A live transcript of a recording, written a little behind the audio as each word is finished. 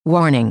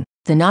Warning: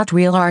 the Not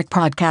Real Art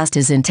podcast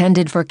is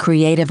intended for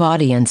creative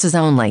audiences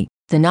only.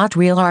 The Not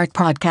Real Art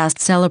podcast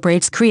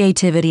celebrates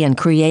creativity and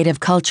creative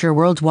culture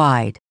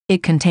worldwide.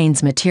 It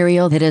contains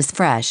material that is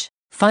fresh,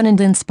 fun, and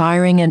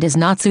inspiring and is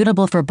not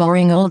suitable for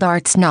boring old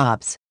art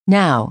snobs.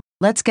 Now,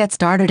 let's get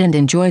started and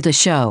enjoy the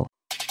show.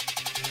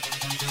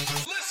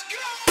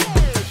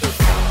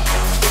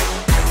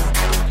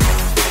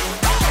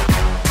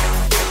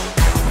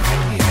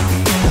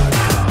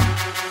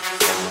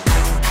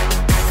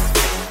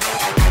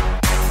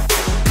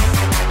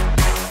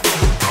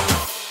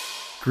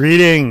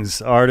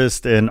 Greetings,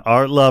 artists and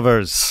art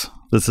lovers.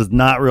 This is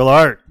Not Real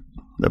Art,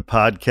 the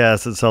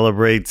podcast that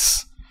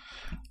celebrates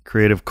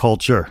creative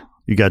culture.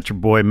 You got your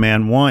boy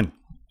Man One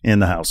in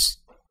the house.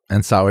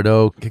 And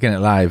Sourdough kicking it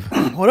live.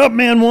 What up,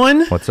 Man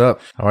One? What's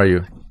up? How are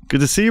you? Good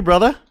to see you,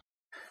 brother.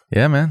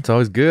 Yeah, man. It's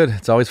always good.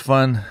 It's always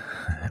fun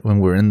when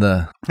we're in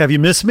the... Have you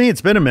missed me?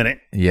 It's been a minute.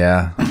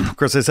 Yeah. Of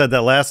course, I said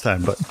that last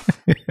time, but...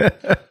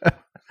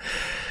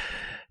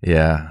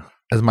 Yeah.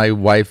 As my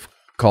wife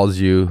calls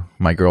you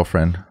my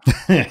girlfriend.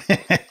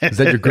 Is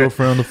that your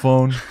girlfriend on the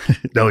phone?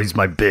 No, he's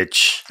my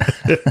bitch.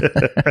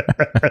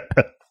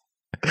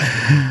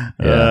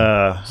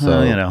 Yeah.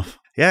 So you know.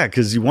 Yeah,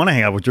 because you want to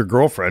hang out with your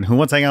girlfriend. Who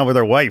wants to hang out with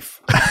their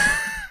wife?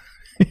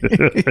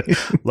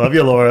 Love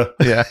you, Laura.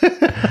 Yeah.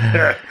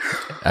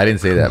 I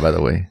didn't say that, by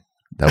the way.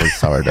 That was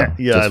Sourdough.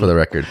 Yeah, just for the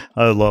record.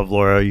 I love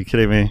Laura. Are you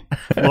kidding me?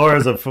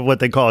 Laura's what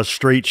they call a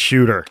straight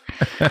shooter.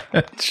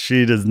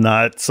 She does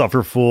not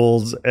suffer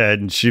fools,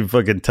 and she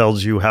fucking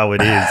tells you how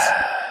it is.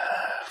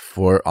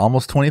 For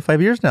almost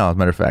 25 years now, as a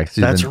matter of fact.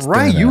 That's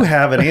right. You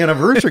have an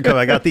anniversary coming.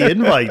 I got the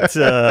invite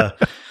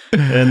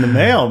in the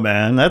mail,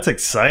 man. That's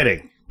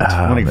exciting.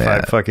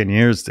 25 fucking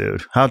years,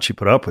 dude. How'd she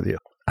put up with you?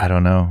 I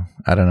don't know.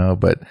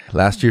 But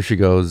last year she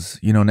goes,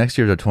 next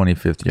year's our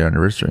 25th year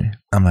anniversary.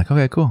 I'm like,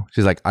 okay, cool.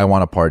 She's like, I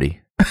want a party.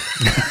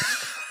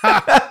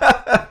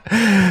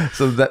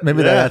 So that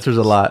answers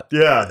a lot.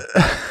 Yeah.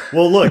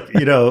 Well, look,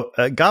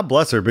 God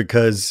bless her,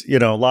 because, a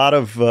lot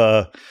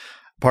of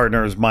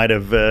partners might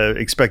have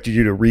expected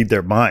you to read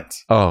their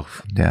minds. Oh,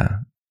 yeah.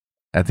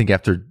 I think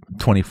after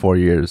 24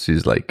 years,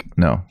 she's like,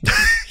 no.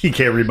 He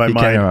can't read my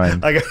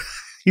mind.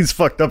 He's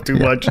fucked up too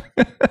much.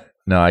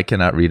 No, I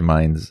cannot read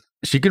minds.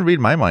 She can read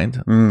my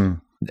mind.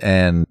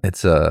 And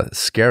it's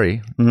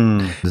scary.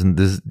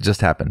 This just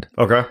happened.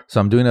 Okay.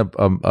 So I'm doing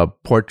a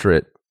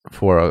portrait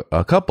for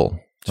a couple.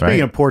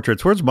 Speaking of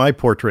portraits, where's my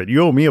portrait?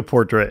 You owe me a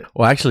portrait.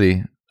 Well,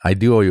 actually, I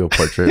do owe you a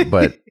portrait,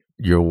 but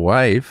your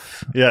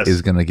wife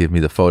is going to give me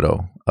the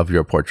photo of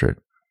your portrait.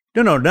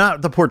 No,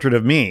 not the portrait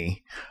of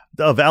me,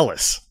 of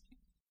Ellis.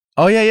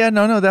 Oh, yeah.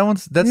 No,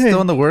 that's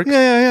still in the works.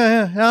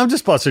 Yeah. I'm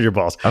just busting your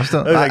balls. I'm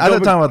still, I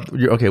was talking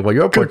about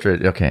your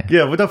portrait. Okay.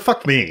 Yeah, well,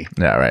 fuck me.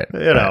 Yeah, right.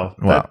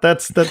 Well,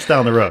 that's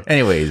down the road.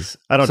 Anyways.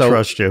 I don't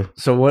trust you.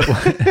 So what...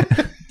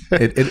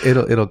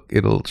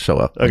 It'll show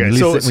up. Okay, when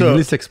you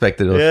least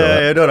expect it, it'll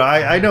show up. No.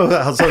 I know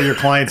how some of your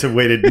clients have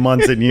waited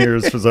months and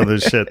years for some of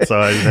this shit. So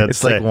I had to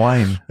say, like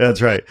wine.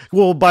 That's right.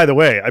 Well, by the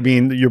way, I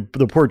mean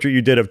the portrait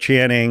you did of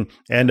Channing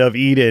and of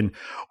Eden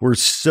were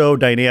so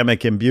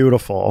dynamic and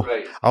beautiful.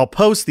 Right. I'll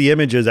post the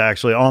images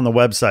actually on the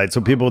website so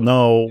people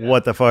know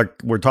what the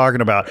fuck we're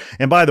talking about.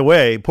 And by the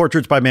way,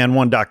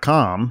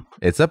 portraitsbyman1.com.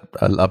 It's up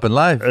and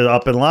live.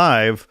 Up and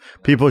live.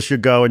 People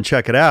should go and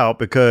check it out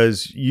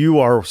because you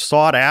are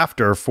sought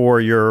after for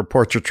your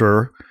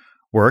portraiture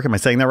work. Am I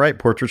saying that right?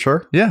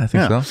 Portraiture? Yeah, I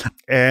think so.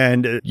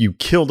 And you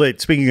killed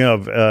it. Speaking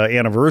of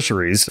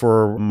anniversaries,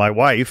 for my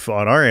wife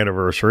on our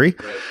anniversary.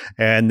 Right.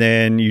 And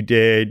then you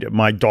did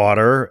my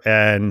daughter.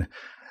 And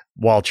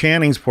while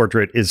Channing's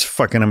portrait is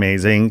fucking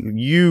amazing,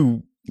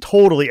 you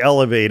totally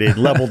elevated,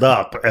 leveled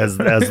up, as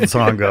the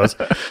song goes,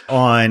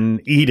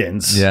 on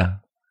Eden's. Yeah.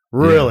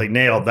 Really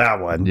nailed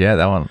that one. Yeah,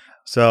 that one.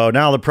 So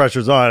now the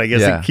pressure's on. I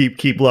guess to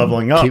keep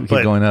leveling up. Keep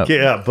going up.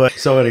 Yeah, but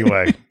so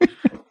anyway,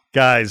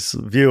 guys,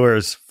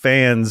 viewers,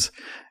 fans,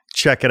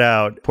 check it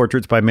out.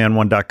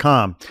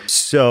 portraitsbyman1.com.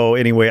 So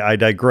anyway, I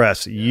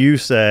digress. You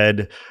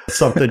said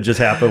something just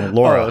happened with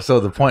Laura.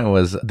 So the point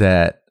was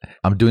that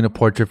I'm doing a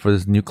portrait for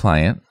this new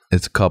client.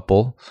 It's a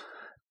couple,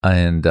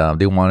 and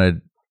they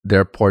wanted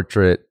their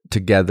portrait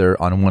together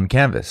on one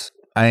canvas.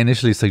 I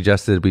initially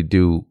suggested we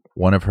do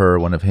one of her,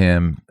 one of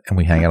him, and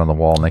we hang out on the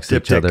wall next to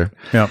each other.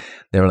 Yeah.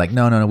 They were like,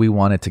 no, we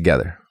want it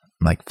together.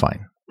 I'm like,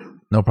 fine,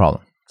 no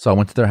problem. So I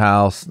went to their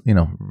house,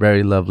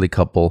 very lovely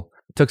couple,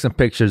 took some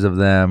pictures of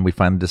them. We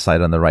finally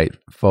decided on the right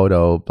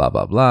photo, blah,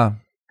 blah, blah.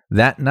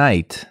 That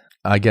night,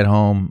 I get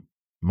home,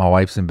 my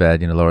wife's in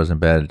bed, Laura's in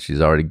bed. It's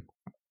already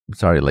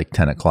like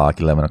 10 o'clock,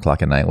 11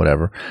 o'clock at night,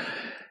 whatever.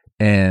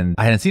 And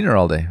I hadn't seen her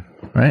all day,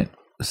 right?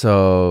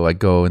 So I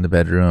go in the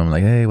bedroom,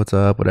 like, hey, what's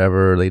up,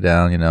 whatever, lay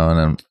down, and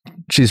then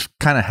she's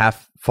kind of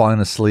half falling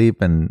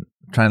asleep and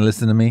trying to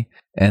listen to me.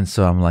 And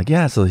so I'm like,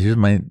 yeah, so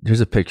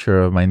here's a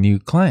picture of my new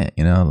client,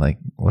 like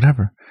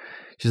whatever.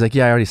 She's like,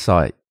 yeah, I already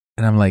saw it.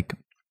 And I'm like,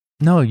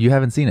 no, you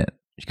haven't seen it.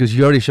 She goes,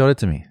 you already showed it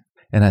to me.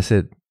 And I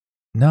said,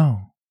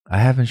 no, I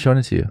haven't shown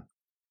it to you.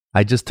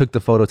 I just took the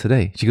photo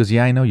today. She goes,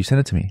 yeah, I know, you sent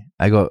it to me.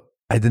 I go,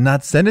 I did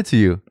not send it to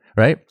you.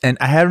 right? And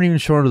I haven't even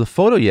shown her the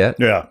photo yet.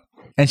 Yeah.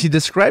 And she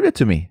described it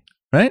to me,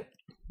 right?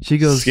 She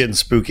goes, It's getting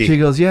spooky. She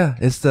goes, yeah,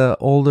 it's the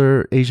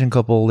older Asian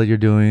couple that you're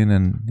doing.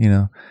 And,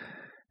 and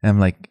I'm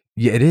like,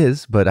 yeah, it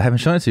is, but I haven't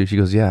shown it to you. She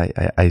goes, yeah,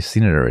 I've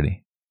seen it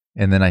already.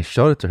 And then I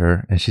showed it to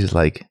her and she's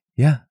like,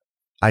 yeah,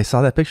 I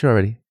saw that picture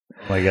already.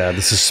 Oh my God,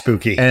 this is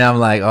spooky. And I'm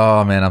like,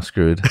 oh man, I'm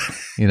screwed,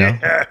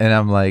 And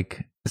I'm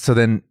like, so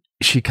then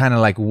she kind of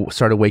like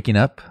started waking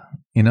up,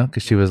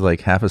 because she was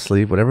like half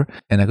asleep, whatever.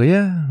 And I go,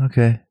 yeah,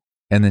 okay.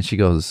 And then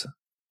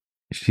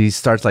she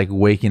starts like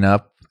waking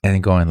up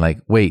and going like,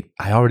 wait,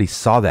 I already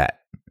saw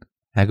that.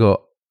 I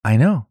go, I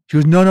know. She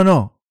goes,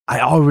 no. I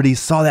already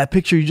saw that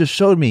picture you just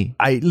showed me.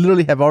 I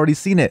literally have already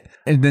seen it.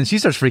 And then she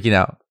starts freaking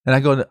out. And I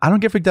go, I don't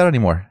get freaked out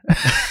anymore.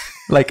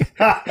 Like,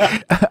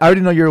 I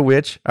already know you're a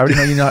witch. I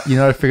already know you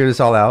know how to figure this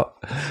all out.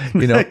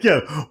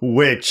 Yeah,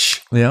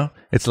 witch.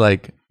 It's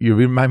like you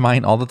read my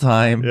mind all the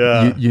time.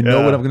 Yeah, you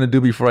know what I'm going to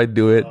do before I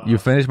do it. You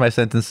finish my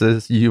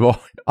sentences. You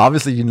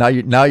obviously now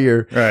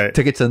you're right.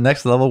 Take it to the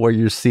next level where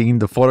you're seeing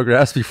the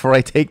photographs before I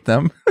take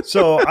them.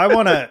 So I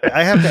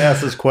have to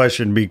ask this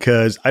question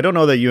because I don't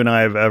know that you and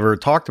I have ever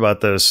talked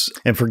about this,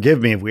 and forgive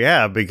me if we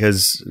have,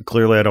 because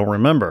clearly I don't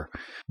remember.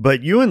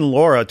 But you and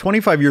Laura,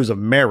 25 years of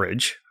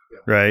marriage,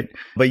 right?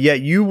 But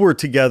yet you were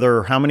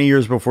together how many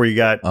years before you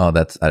got? Oh, I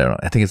don't know.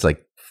 I think it's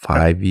like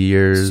 5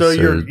 years. So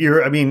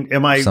you're. I mean,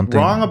 am I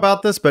wrong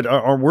about this? But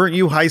weren't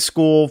you high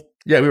school?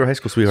 Yeah, we were high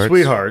school sweethearts.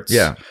 Sweethearts.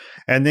 Yeah.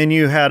 And then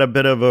you had a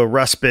bit of a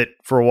respite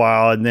for a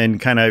while, and then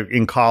kind of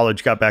in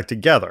college got back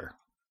together.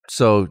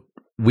 So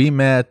we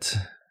met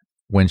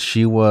when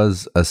she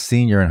was a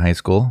senior in high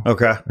school.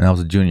 Okay. And I was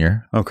a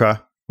junior. Okay.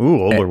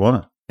 Ooh, older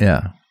woman.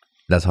 Yeah.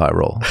 That's how I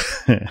roll.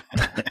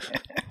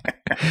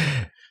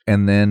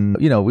 And then,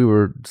 we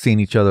were seeing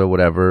each other or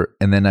whatever.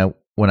 And then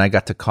when I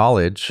got to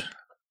college,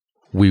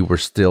 we were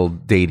still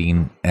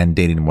dating and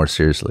dating more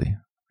seriously,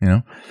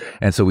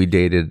 And so we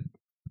dated.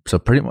 So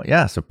pretty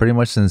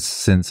much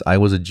since I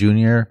was a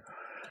junior,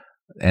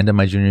 end of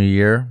my junior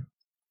year,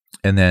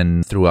 and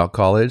then throughout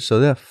college.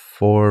 So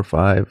 4 or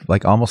 5,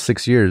 like almost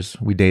 6 years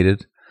we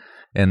dated.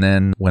 And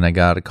then when I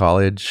got to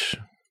college,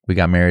 we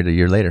got married a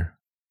year later.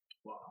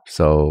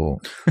 So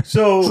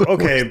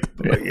okay,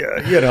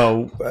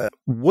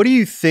 what do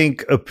you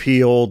think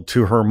appealed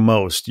to her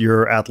most,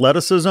 your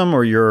athleticism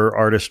or your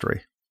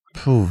artistry?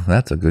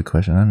 That's a good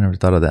question. I never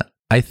thought of that.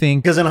 I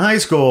think because in high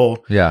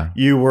school,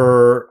 you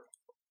were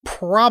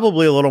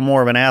probably a little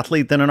more of an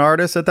athlete than an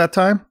artist at that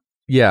time.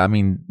 Yeah, I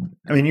mean,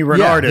 you were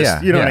an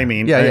artist. You know what I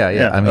mean?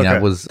 Yeah. I mean,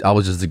 okay. I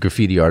was just a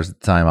graffiti artist at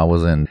the time. I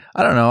wasn't.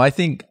 I don't know. I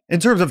think in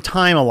terms of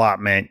time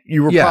allotment,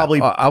 you were probably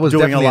I was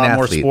doing a lot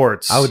more athlete.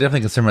 sports. I would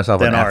definitely consider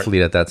myself an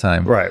athlete at that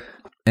time, right?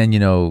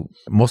 And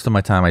most of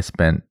my time I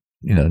spent,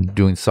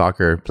 doing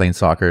soccer, playing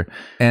soccer,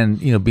 and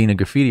being a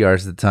graffiti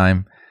artist at the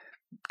time.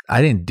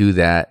 I didn't do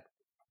that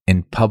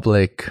in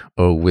public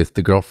or with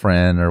the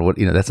girlfriend or what.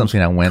 That's something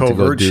I went to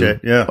go do.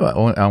 Shit, yeah,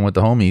 I went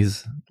to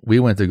homies. We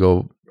went to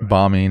go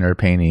bombing or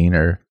painting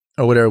or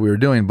whatever we were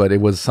doing, but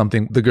it was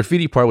something. The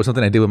graffiti part was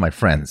something I did with my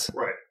friends.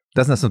 Right.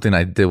 That's not something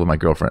I did with my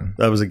girlfriend.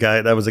 That was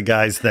a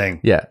guy's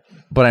thing. Yeah.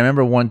 But I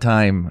remember one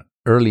time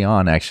early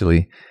on,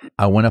 actually,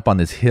 I went up on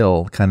this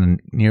hill kind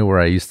of near where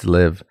I used to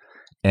live,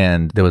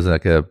 and there was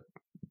like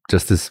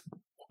just this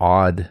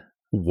odd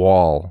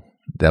wall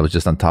that was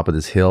just on top of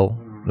this hill,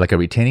 like a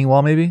retaining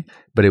wall maybe,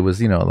 but it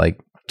was, like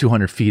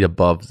 200 feet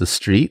above the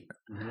street.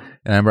 Mm-hmm.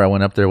 And I remember I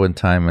went up there one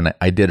time and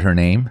I did her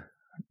name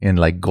in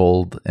like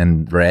gold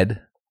and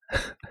red.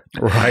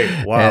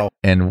 Right. Wow.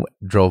 and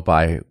drove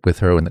by with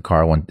her in the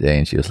car one day,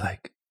 and she was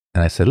like,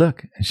 and I said,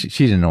 look, and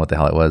she didn't know what the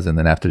hell it was. And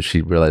then after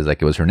she realized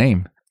like it was her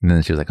name, and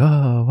then she was like,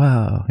 oh,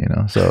 wow.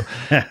 So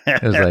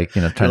it was like,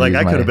 trying to like,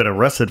 I could have been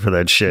arrested for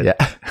that shit.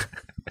 Yeah.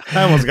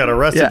 I almost got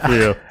arrested for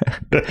you.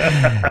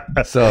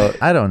 So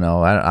I don't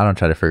know. I don't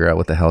try to figure out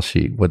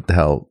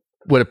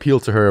what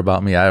appealed to her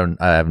about me. I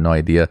have no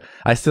idea.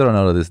 I still don't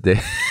know to this day.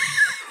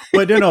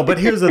 But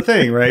here's the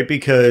thing, right?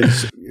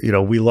 Because,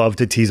 we love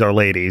to tease our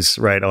ladies,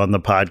 right, on the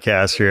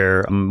podcast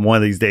here. One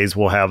of these days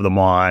we'll have them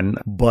on.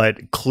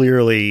 But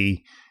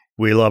clearly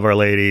we love our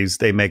ladies.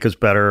 They make us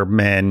better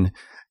men.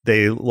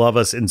 They love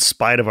us in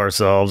spite of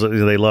ourselves.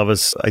 They love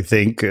us, I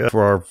think,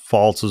 for our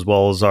faults as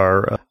well as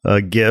our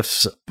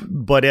gifts.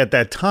 But at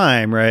that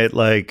time, right,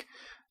 like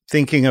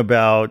thinking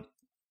about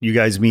you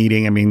guys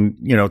meeting,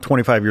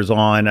 25 years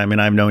on,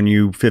 I've known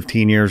you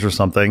 15 years or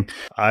something.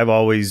 I've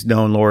always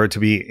known Laura to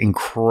be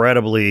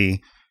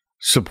incredibly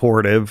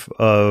supportive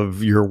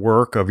of your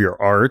work, of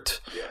your art.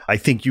 I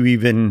think you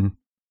even,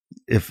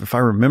 if I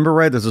remember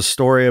right, there's a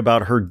story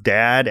about her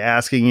dad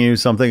asking you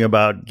something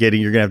about you're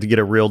going to have to get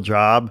a real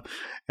job.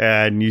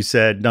 And you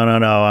said, no,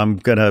 I'm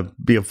going to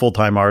be a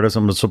full-time artist.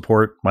 I'm going to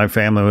support my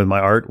family with my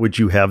art, which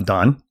you have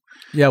done.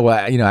 Yeah, well,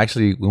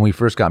 actually, when we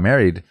first got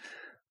married,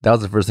 that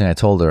was the first thing I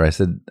told her. I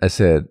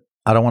said,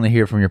 I don't want to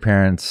hear from your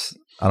parents.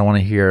 I don't want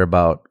to hear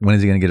about when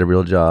is he going to get a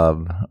real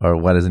job or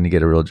why doesn't he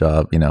get a real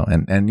job,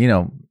 and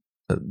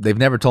they've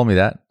never told me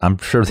that. I'm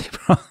sure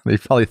they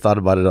probably thought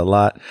about it a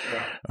lot,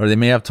 or they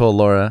may have told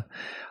Laura,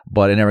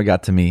 but it never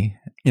got to me.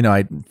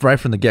 I right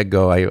from the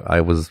get-go,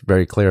 I was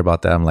very clear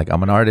about that. I'm like,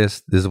 I'm an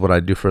artist. This is what I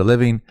do for a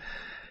living.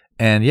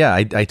 And yeah,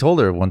 I told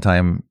her one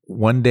time,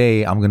 one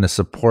day I'm going to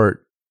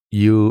support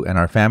you and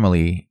our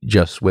family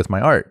just with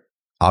my art.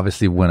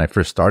 Obviously, when I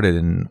first started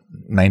in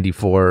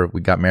 94,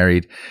 we got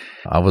married.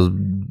 I was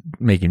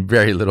making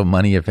very little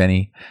money, if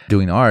any,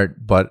 doing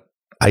art, but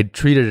I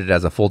treated it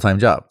as a full-time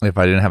job. If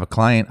I didn't have a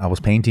client, I was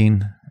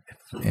painting.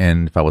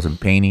 And if I wasn't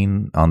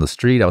painting on the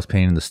street, I was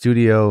painting in the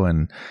studio.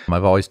 And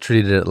I've always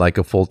treated it like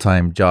a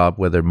full-time job,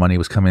 whether money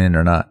was coming in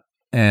or not.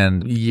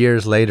 And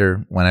years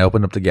later, when I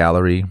opened up the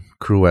gallery,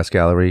 Crew West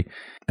Gallery,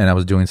 and I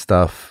was doing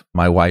stuff,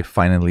 my wife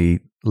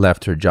finally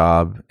left her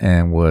job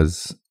and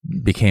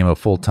became a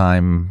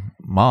full-time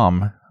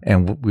mom.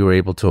 And we were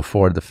able to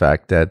afford the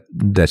fact that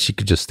she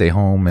could just stay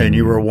home. And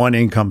you were a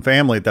one-income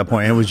family at that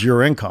point. And it was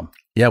your income.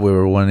 Yeah, we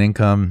were one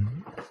income.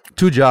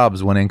 2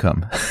 jobs, 1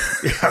 income.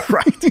 Yeah,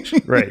 right.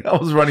 Right. I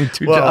was running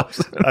 2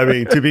 jobs. I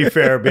mean, to be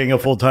fair, being a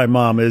full-time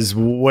mom is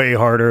way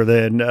harder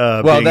than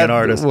being an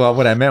artist. Well,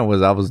 what I meant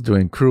was I was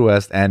doing Crew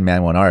West and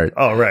Man One Art.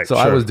 Oh, right. So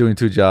I was doing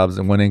 2 jobs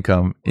and 1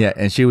 income. Yeah.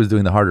 And she was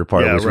doing the harder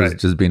part, which was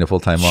just being a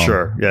full-time mom.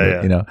 Sure.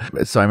 Yeah.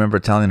 Yeah. So I remember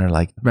telling her,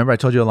 like, remember I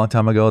told you a long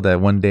time ago that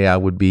one day I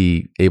would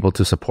be able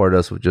to support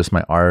us with just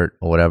my art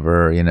or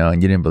whatever,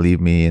 and you didn't believe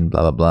me and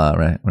blah, blah, blah,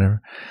 right?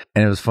 Whatever.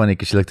 And it was funny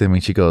because she looked at me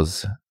and she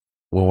goes,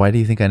 well, why do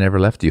you think I never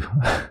left you?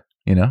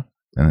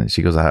 And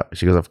she goes,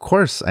 of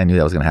course I knew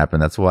that was going to happen.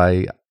 That's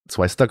why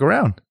I stuck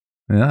around.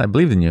 I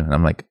believed in you. And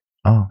I'm like,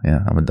 oh yeah,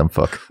 I'm a dumb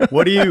fuck.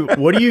 What do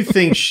you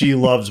think she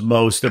loves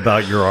most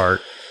about your art?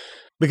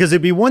 Because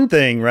it'd be one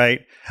thing, right?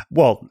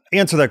 Well,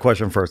 answer that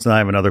question first, and I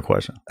have another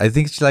question. I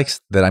think she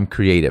likes that I'm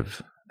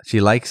creative.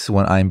 She likes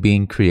when I'm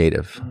being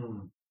creative.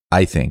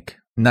 I think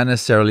not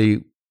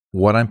necessarily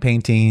what I'm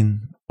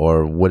painting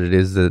or what it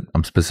is that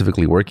I'm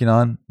specifically working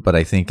on, but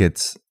I think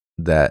it's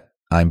that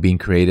I'm being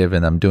creative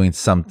and I'm doing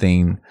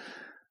something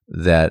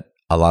that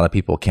a lot of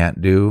people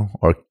can't do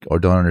or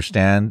don't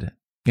understand.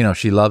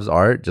 She loves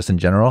art just in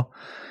general.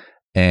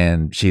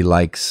 And she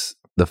likes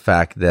the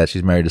fact that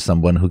she's married to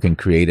someone who can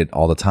create it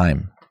all the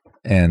time.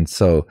 And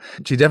so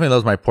she definitely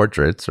loves my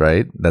portraits,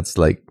 right? That's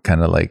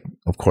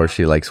of course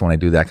she likes when I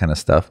do that kind of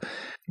stuff.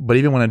 But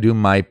even when I do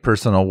my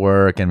personal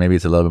work and maybe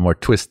it's a little bit more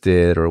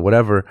twisted or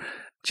whatever,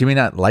 she may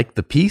not like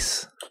the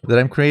piece that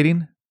I'm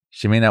creating.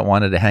 She may not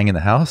want it to hang in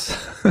the house,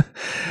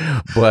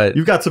 but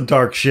you've got some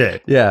dark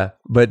shit. Yeah,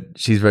 but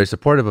she's very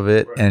supportive of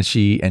it, and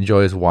she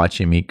enjoys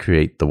watching me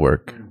create the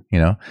work.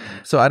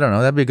 So I don't know.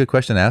 That'd be a good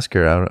question to ask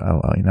her.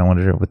 I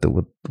wonder what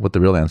the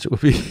real answer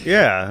would be.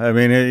 Yeah, I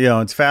mean,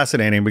 it's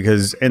fascinating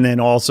because, and then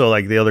also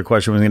like the other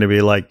question was going to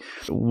be like,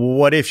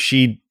 what if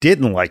she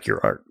didn't like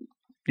your art?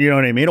 You know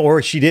what I mean?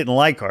 Or she didn't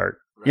like art.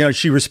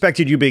 She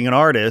respected you being an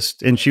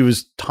artist and she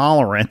was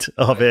tolerant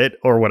of it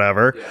or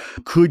whatever. Yeah.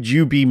 Could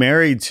you be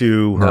married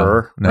to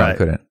her? No, right. I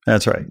couldn't.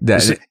 That's right.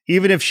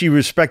 Even if she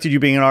respected you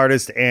being an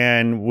artist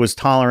and was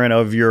tolerant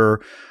of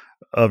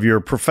your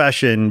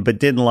profession, but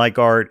didn't like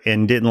art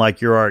and didn't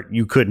like your art,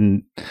 you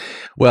couldn't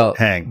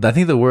hang. I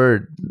think the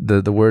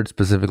word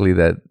specifically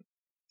that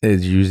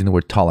is using the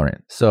word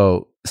tolerant.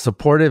 So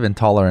supportive and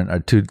tolerant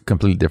are 2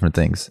 completely different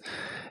things.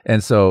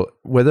 And so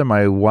whether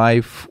my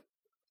wife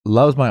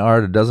loves my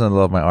art or doesn't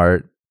love my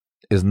art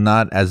is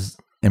not as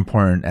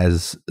important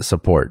as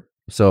support.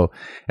 So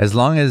as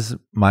long as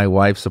my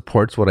wife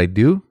supports what I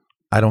do,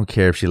 I don't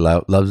care if she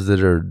loves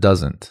it or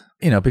doesn't.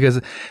 Because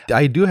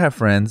I do have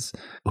friends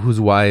whose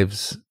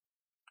wives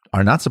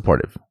are not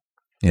supportive,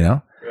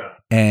 Yeah.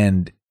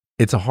 And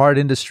it's a hard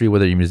industry,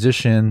 whether you're a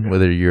musician,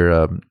 whether you're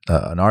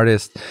an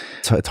artist.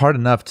 So it's hard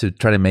enough to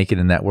try to make it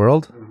in that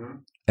world.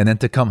 And then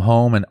to come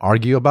home and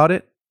argue about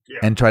it.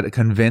 Yeah. And try to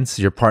convince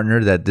your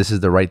partner that this is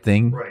the right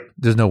thing. Right.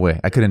 There's no way.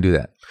 I couldn't do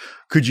that.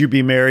 Could you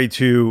be married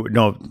to,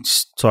 no,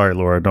 sorry,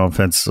 Laura, no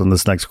offense on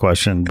this next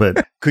question,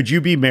 but could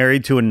you be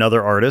married to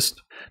another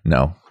artist?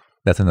 No,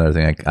 that's another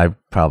thing. I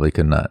probably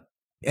could not.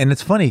 And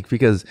it's funny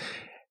because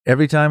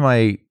every time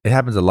it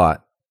happens a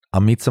lot. I'll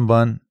meet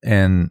someone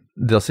and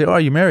they'll say, oh, are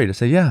you married? I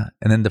say, yeah.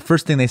 And then the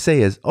first thing they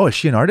say is, oh, is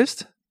she an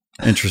artist?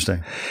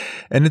 Interesting.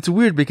 And it's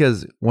weird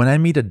because when I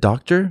meet a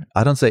doctor,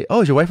 I don't say,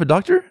 oh, is your wife a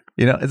doctor?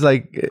 It's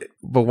like,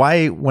 but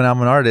why when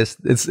I'm an artist,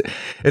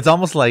 it's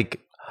almost like,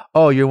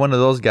 oh, you're one of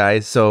those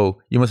guys,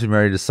 so you must be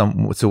married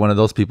to one of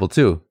those people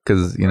too,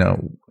 because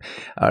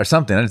or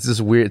something. It's just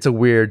weird. It's a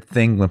weird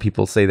thing when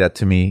people say that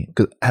to me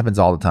because it happens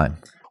all the time.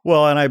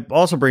 Well, and I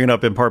also bring it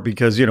up in part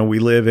because, we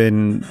live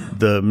in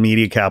the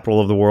media capital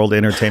of the world,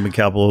 entertainment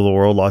capital of the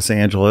world, Los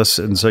Angeles.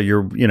 And so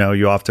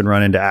you often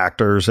run into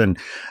actors. And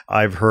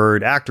I've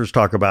heard actors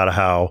talk about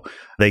how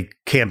they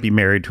can't be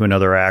married to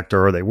another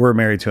actor, or they were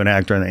married to an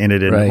actor and they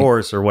ended in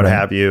divorce or what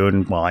have you.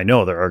 And well, I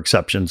know there are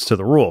exceptions to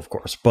the rule, of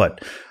course,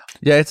 but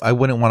yeah, I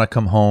wouldn't want to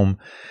come home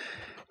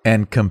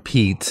and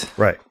compete.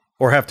 Right.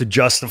 Or have to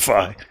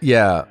justify.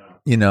 Yeah.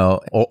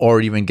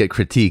 Or even get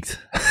critiqued.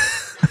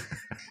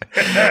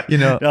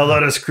 Now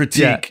let us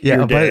critique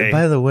your day.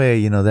 By the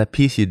way, that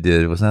piece you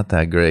did was not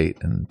that great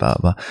and blah,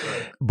 blah.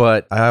 Right.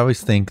 But I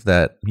always think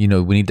that, we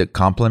need to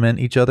complement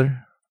each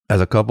other as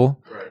a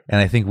couple. Right. And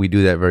I think we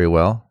do that very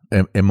well,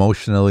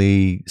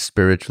 emotionally,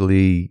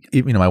 spiritually.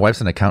 My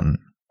wife's an accountant,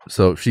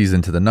 so she's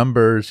into the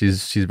numbers.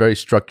 She's very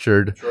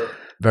structured,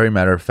 very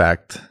matter of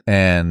fact,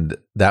 and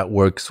that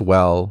works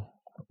well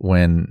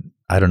when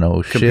I don't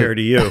know shit. Compared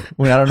to you.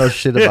 When I don't know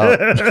shit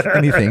about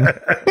anything.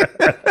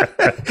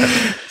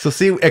 So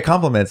see, it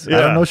complements. I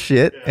don't know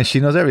shit, and she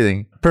knows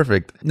everything.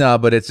 Perfect. No,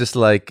 but it's just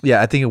like,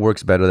 I think it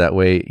works better that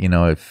way.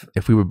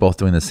 If we were both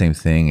doing the same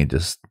thing,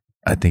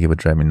 I think it would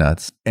drive me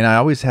nuts. And I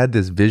always had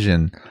this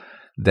vision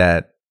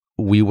that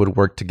we would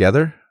work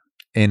together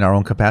in our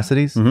own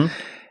capacities.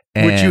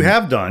 Mm-hmm. Which you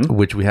have done.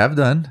 Which we have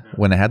done.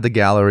 When I had the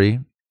gallery,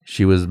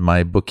 she was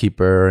my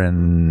bookkeeper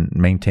and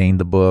maintained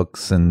the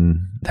books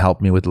and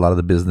helped me with a lot of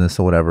the business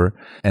or whatever.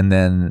 And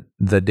then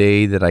the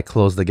day that I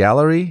closed the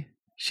gallery,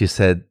 she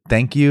said,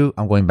 "Thank you.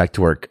 I'm going back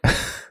to work."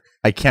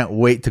 I can't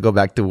wait to go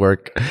back to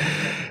work.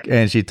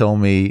 And she told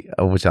me,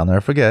 which I'll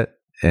never forget,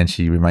 and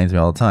she reminds me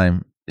all the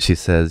time, she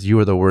says, "You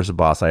were the worst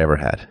boss I ever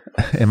had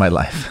in my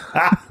life."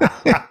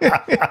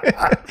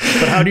 But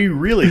how do you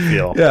really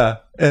feel? Yeah.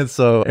 And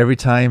so every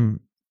time,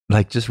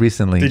 like just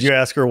recently. Did you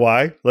ask her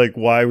why? Like,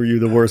 why were you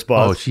the worst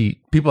boss? Oh,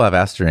 people have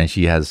asked her, and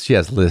she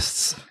has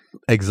lists,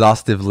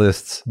 exhaustive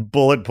lists.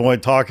 Bullet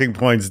point, talking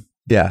points.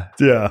 Yeah.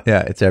 Yeah.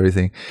 Yeah. It's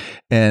everything.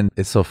 And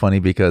it's so funny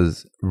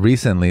because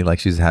recently, like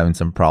she's having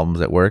some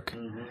problems at work,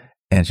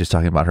 and she's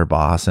talking about her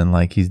boss, and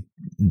like he's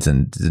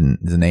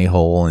an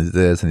a-hole, and he's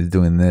this, and he's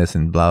doing this,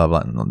 and blah,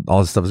 blah, blah. And all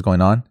this stuff is going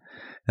on.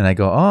 And I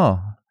go,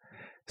 "Oh,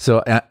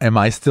 so am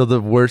I still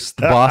the worst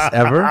boss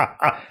ever?"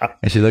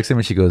 And she looks at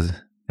me and she goes,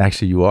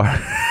 "Actually, you are."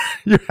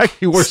 You're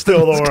actually worse.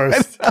 Still the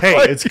worst. Hey,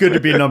 it's good to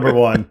be number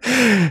one.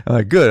 I'm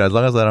like, good, as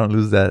long as I don't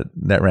lose that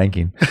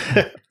ranking.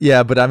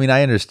 Yeah, but I mean,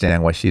 I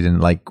understand why she didn't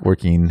like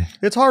working.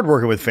 It's hard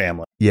working with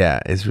family.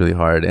 Yeah, it's really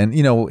hard. And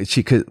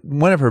she could.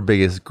 One of her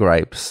biggest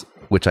gripes,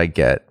 which I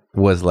get,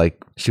 was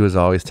like she was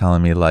always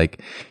telling me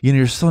like,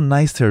 you're so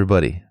nice to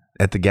everybody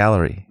at the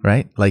gallery,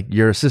 right? Like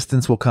your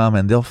assistants will come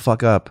and they'll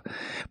fuck up,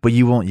 but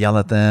you won't yell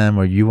at them,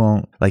 or you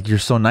won't, like, you're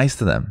so nice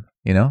to them,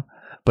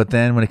 But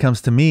then when it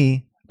comes to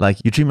me, like,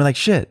 you treat me like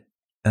shit.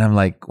 And I'm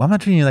like, well, I'm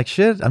not treating you like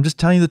shit. I'm just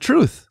telling you the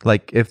truth.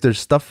 Like, if there's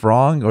stuff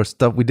wrong or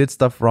we did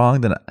stuff wrong,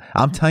 then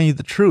I'm telling you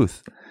the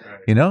truth,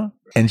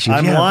 And she,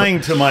 I'm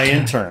lying to my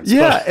interns.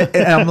 Yeah.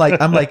 And I'm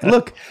like,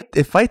 look,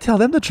 if I tell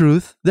them the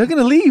truth, they're going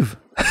to leave.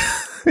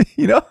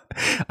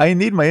 I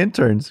need my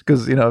interns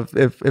because,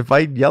 if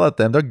I yell at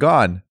them, they're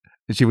gone.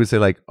 And she would say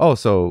like, oh,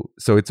 so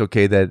it's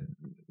okay that,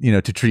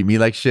 to treat me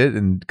like shit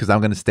and because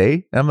I'm going to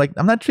stay. And I'm like,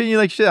 I'm not treating you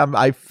like shit.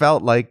 I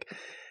felt like,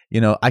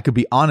 I could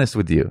be honest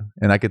with you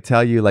and I could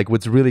tell you like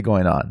what's really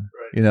going on,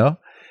 right.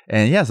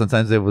 And yeah,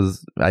 sometimes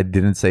I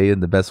didn't say it in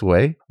the best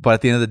way, but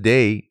at the end of the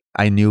day,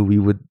 I knew we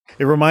would.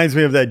 It reminds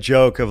me of that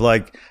joke of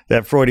like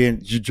that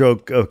Freudian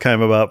joke of kind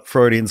of about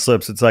Freudian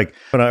slips. It's like,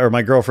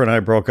 my girlfriend and I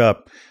broke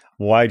up.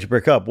 Why'd you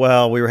break up?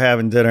 Well, we were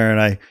having dinner and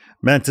I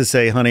meant to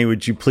say, honey,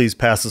 would you please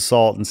pass the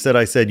salt? Instead,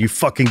 I said, you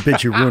fucking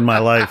bitch, you ruined my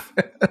life.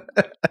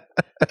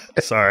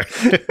 Sorry.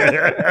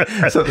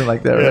 Something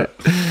like that, right?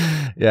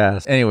 Yeah.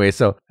 Anyway,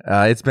 so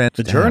it's been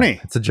a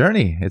journey. It's a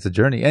journey.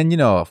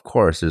 And, of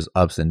course, there's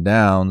ups and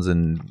downs.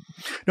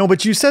 No,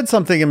 but you said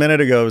something a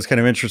minute ago. It was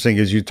kind of interesting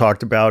as you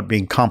talked about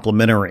being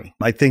complimentary.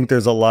 I think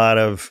there's a lot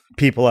of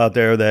people out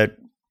there that,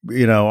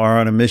 are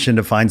on a mission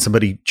to find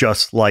somebody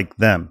just like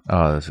them.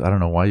 I don't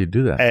know why you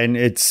do that. And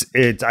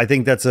I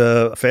think that's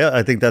a fail.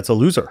 I think that's a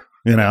loser.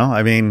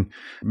 I mean,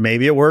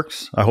 maybe it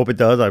works. I hope it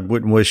does. I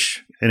wouldn't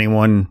wish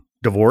anyone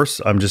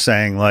divorce. I'm just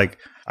saying, like,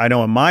 I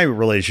know in my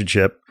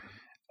relationship,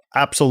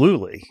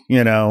 absolutely,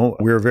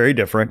 we're very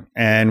different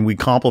and we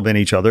complement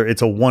each other.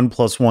 It's a 1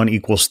 +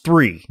 1 =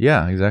 3.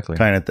 Yeah, exactly.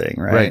 Kind of thing,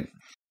 right? Right.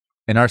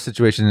 In our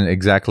situation,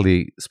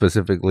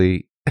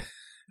 specifically,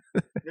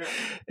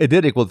 it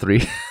did equal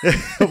 3.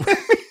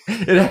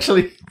 It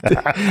actually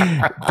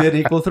did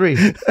equal 3.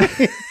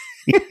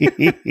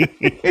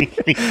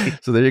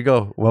 So there you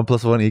go. 1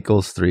 + 1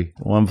 = 3.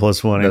 1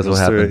 + 1 That's what = 3.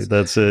 happens.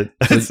 That's it.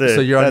 That's it.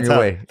 So you're on your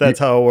way. That's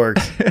how it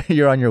works.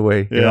 You're on your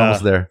way. You're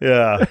almost there.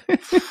 Yeah.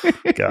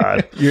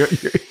 God.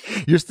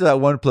 You're still at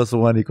 1 +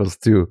 1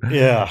 = 2.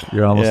 Yeah.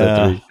 You're almost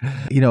at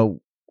 3.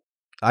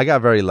 I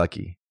got very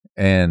lucky.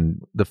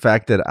 And the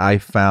fact that I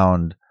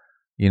found,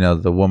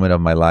 the woman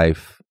of my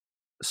life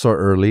so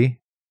early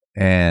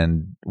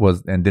and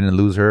didn't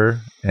lose her.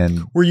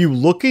 And were you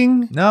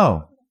looking?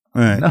 No.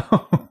 Right.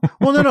 No.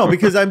 Well, no,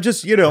 because I'm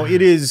just,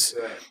 it is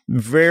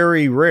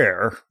very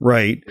rare,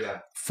 right,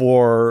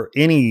 for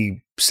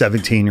any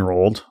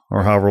 17-year-old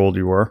or however old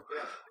you were,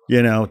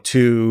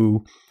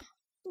 to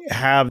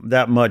have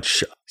that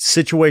much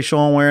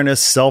situational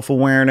awareness,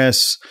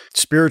 self-awareness,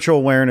 spiritual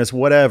awareness,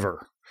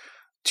 whatever,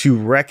 to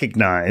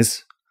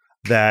recognize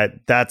that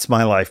that's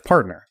my life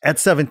partner at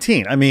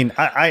 17. I mean,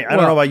 I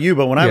don't know about you,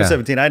 but when I was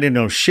 17, I didn't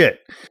know shit.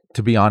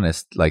 To be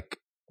honest, like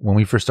when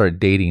we first started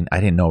dating, I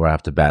didn't know right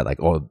off the bat,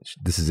 like, oh,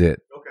 this is it.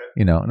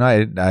 Okay. No,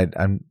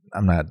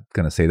 I'm not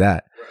going to say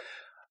that.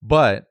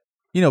 But,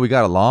 we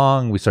got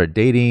along, we started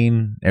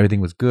dating,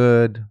 everything was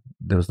good.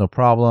 There was no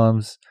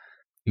problems.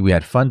 We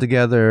had fun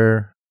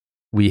together.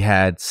 We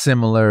had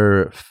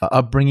similar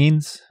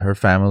upbringings. Her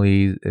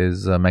family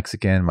is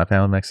Mexican. My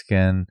family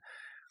Mexican.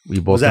 We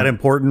both Was that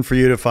important for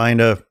you to find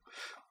a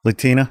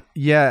Latina?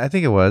 Yeah, I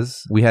think it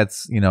was. We had,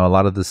 a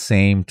lot of the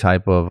same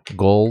type of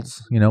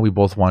goals. We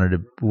both wanted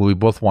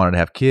to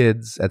have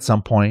kids at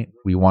some point.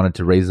 We wanted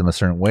to raise them a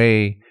certain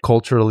way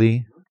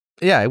culturally.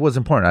 Yeah, it was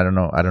important. I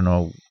don't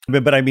know.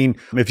 But I mean,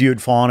 if you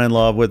had fallen in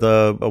love with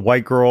a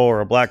white girl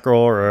or a black girl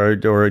or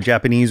a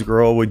Japanese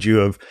girl, would you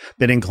have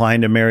been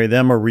inclined to marry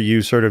them? Or were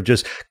you sort of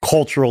just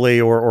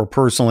culturally or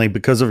personally,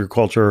 because of your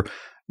culture,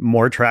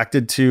 more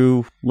attracted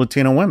to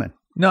Latino women?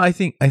 No, I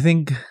think,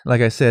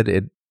 like I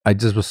said, I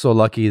just was so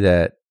lucky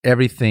that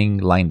everything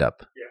lined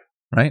up.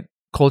 Yeah. Right?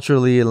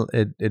 Culturally,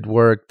 it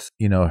worked.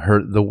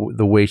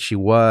 The way she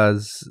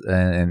was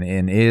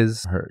and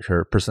is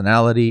her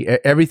personality,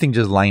 everything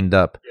just lined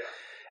up. Yeah.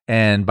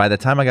 And by the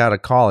time I got out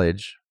of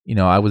college,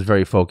 I was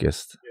very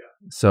focused.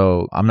 Yeah.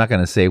 So I'm not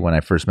going to say when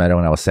I first met her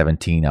when I was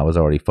 17, I was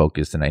already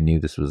focused and I knew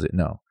this was it.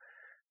 No,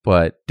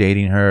 but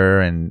dating her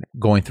and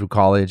going through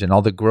college and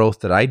all the growth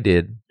that I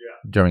did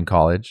during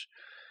college,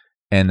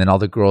 and then all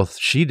the growth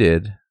she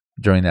did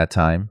during that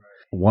time.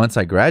 Once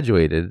I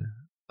graduated,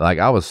 like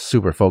I was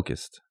super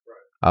focused.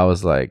 I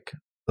was like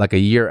a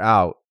year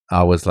out,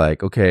 I was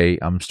like, okay,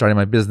 I'm starting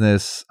my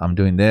business. I'm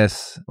doing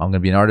this. I'm going to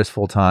be an artist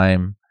full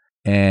time.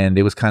 And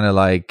it was kind of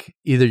like,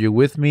 either you're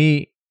with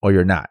me or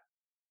you're not.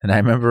 And I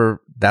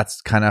remember that's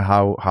kind of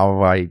how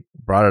I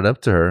brought it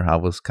up to her. I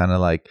was kind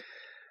of like,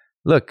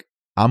 look,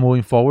 I'm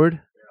moving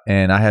forward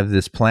and I have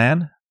this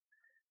plan.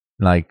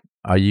 Like,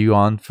 are you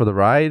on for the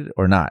ride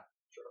or not?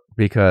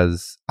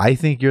 Because I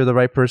think you're the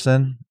right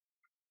person,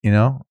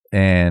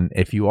 and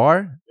if you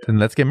are, then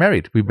let's get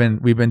married. We've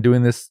been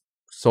doing this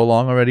so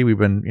long already. We've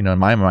been, in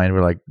my mind,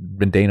 we're like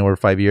been dating over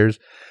 5 years.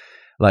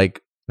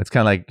 Like, it's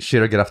kind of like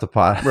shit or get off the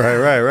pot.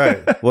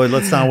 Right. Well,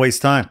 let's not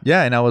waste time.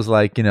 Yeah. And I was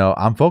like,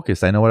 I'm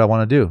focused. I know what I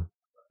want to do.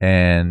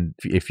 And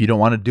if you don't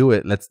want to do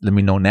it, let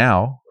me know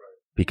now,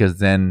 because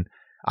then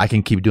I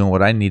can keep doing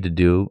what I need to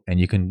do and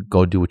you can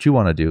go do what you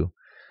want to do.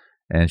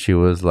 And she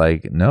was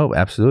like, no,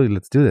 absolutely.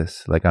 Let's do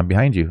this. Like, I'm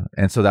behind you.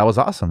 And so that was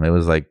awesome. It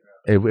was like,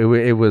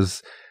 it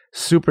was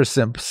super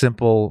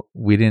simple.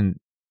 We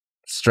didn't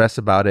stress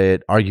about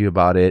it, argue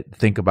about it,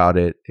 think about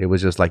it. It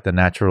was just like the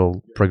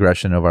natural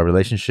progression of our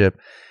relationship.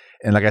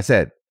 And like I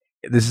said,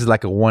 this is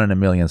like a 1 in a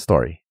million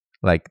story.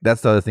 Like,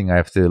 that's the other thing I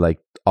have to like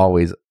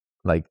always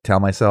like tell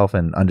myself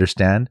and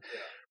understand,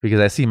 because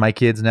I see my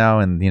kids now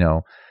and,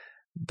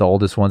 the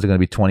oldest ones are going to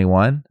be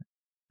 21.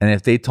 And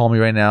if they told me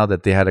right now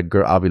that they had a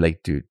girl, I'll be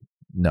like, dude,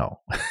 no,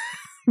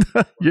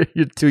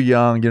 you're too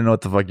young. You don't know what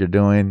the fuck you're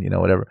doing,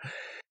 whatever.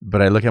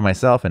 But I look at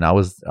myself and I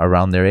was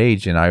around their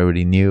age and I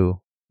already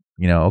knew,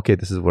 okay,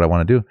 this is what I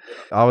want to do.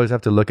 I always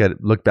have to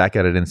look back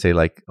at it and say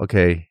like,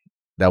 okay,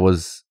 there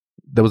was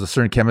a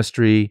certain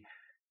chemistry,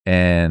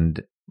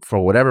 and for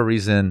whatever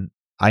reason,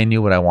 I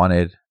knew what I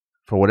wanted.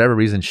 For whatever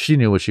reason, she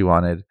knew what she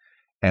wanted,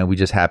 and we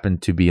just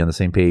happened to be on the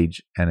same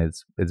page, and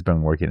it's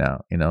been working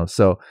out,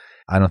 So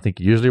I don't think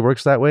it usually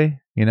works that way,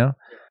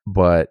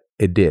 but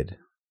it did.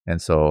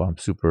 And so I'm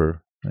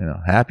super,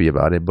 happy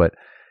about it. But,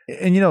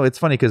 and it's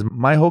funny because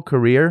my whole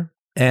career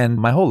and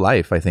my whole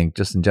life, I think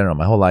just in general,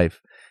 my whole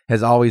life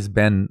has always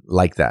been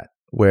like that,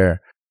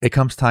 where it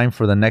comes time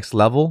for the next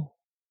level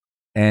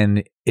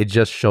and it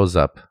just shows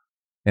up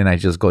and I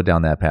just go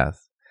down that path.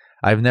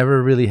 I've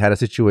never really had a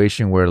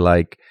situation where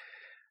like,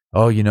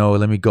 oh,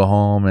 let me go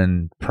home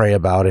and pray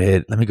about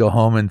it. Let me go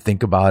home and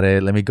think about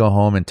it. Let me go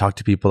home and talk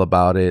to people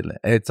about it.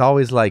 It's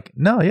always like,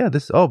 no, yeah,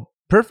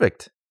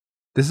 perfect.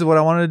 This is what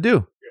I wanted to do.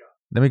 Yeah.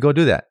 Let me go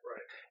do that.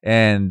 Right.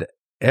 And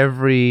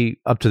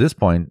up to this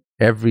point,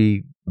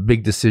 every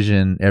big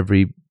decision,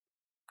 every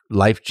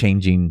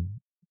life-changing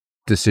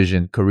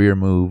decision, career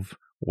move,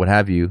 what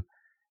have you,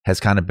 has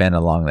kind of been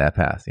along that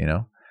path,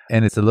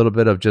 And it's a little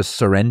bit of just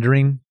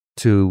surrendering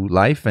to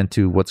life and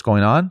to what's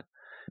going on,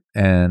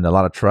 and a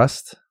lot of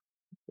trust.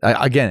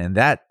 And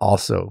that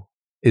also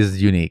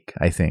is unique,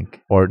 I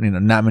think, or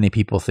not many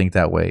people think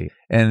that way.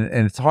 And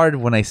it's hard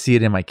when I see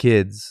it in my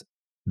kids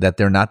that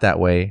they're not that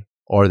way,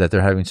 or that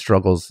they're having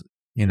struggles,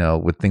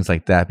 with things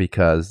like that,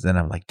 because then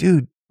I'm like,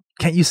 dude,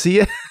 can't you see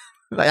it?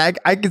 Like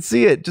I can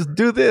see it. Just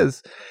do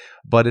this.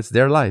 But it's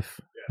their life,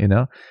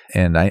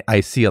 and I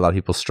see a lot of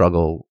people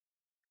struggle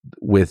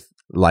with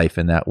life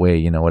in that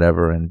way,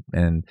 whatever.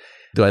 And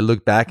do I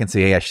look back and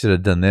say, hey, I should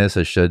have done this,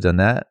 I should have done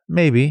that?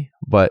 Maybe,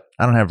 but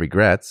I don't have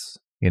regrets.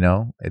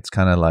 It's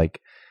kind of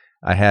like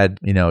I had,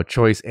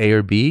 choice A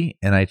or B,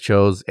 and I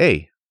chose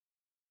A,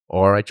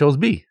 or I chose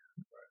B.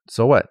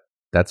 So what?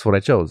 That's what I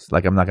chose.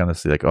 Like, I'm not going to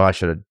say like, oh, I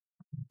should have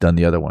done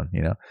the other one.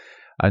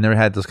 I've never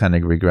had those kind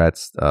of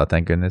regrets,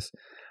 thank goodness.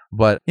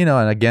 But,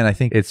 and again, I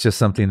think it's just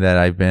something that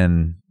I've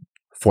been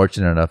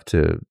fortunate enough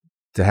to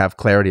have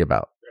clarity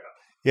about.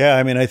 Yeah,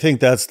 I mean, I think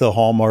that's the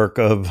hallmark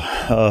of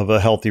a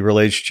healthy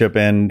relationship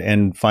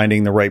and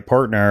finding the right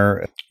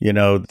partner.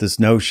 This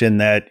notion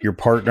that your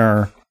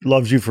partner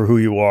loves you for who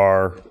you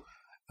are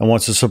and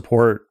wants to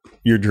support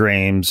your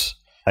dreams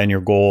and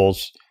your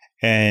goals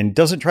and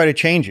doesn't try to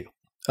change you.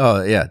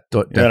 Oh yeah,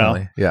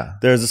 definitely. Yeah.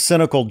 There's a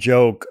cynical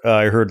joke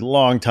I heard a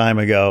long time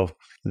ago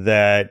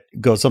that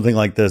goes something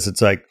like this.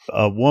 It's like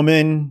a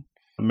woman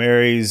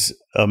marries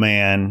a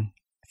man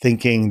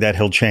thinking that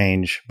he'll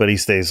change, but he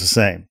stays the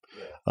same.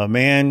 A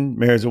man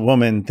marries a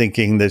woman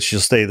thinking that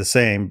she'll stay the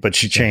same, but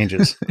she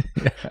changes.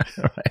 Yeah,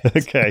 right.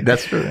 Okay.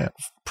 That's true. Yeah.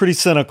 Pretty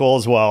cynical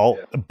as well,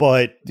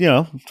 but,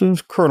 there's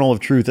a kernel of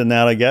truth in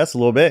that, I guess, a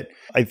little bit.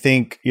 I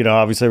think,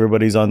 obviously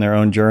everybody's on their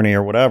own journey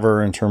or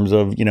whatever in terms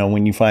of,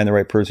 when you find the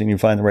right person, you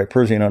find the right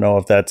person. You don't know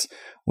if that's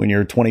when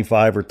you're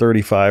 25 or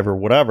 35 or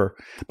whatever,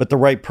 but the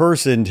right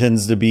person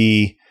tends to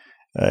be,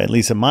 at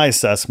least in my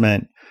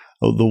assessment,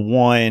 the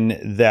one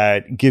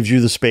that gives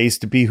you the space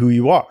to be who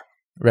you are.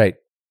 Right.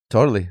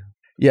 Totally.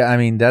 Yeah. I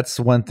mean, that's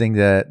one thing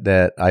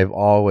that I've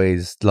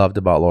always loved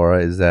about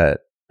Laura is that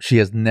she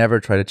has never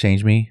tried to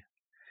change me.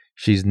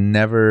 She's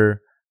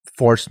never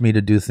forced me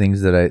to do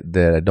things that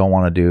I don't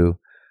want to do.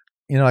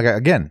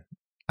 Again,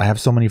 I have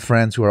so many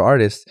friends who are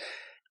artists,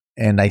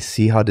 and I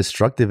see how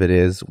destructive it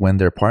is when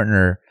their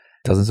partner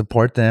doesn't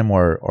support them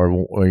or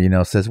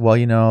says,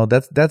 well,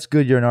 that's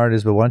good, you're an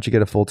artist, but why don't you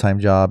get a full-time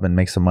job and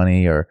make some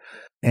money?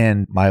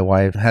 And my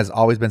wife has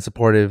always been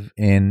supportive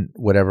in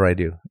whatever I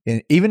do.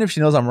 And even if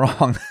she knows I'm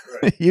wrong,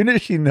 even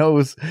if she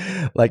knows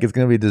like it's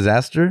going to be a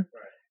disaster,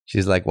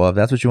 she's like, well, if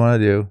that's what you want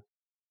to do,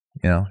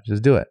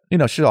 just do it.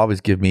 She'll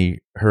always give me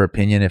her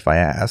opinion if I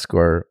ask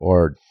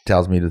or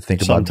tells me to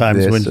think about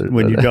this. Sometimes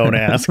when you don't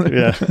ask.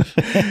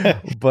 Yeah.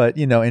 But,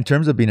 in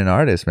terms of being an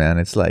artist, man,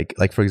 it's like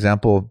for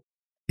example,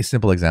 a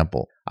simple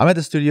example. I'm at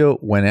the studio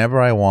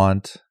whenever I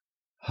want,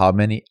 how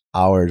many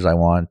hours I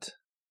want,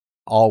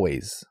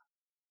 always.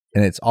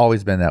 And it's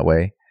always been that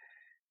way.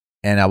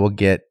 And I will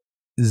get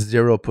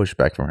zero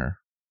pushback from her.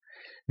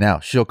 Now,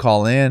 she'll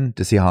call in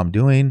to see how I'm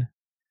doing.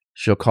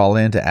 She'll call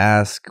in to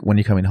ask, when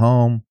you're coming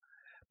home.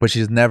 But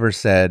she's never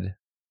said,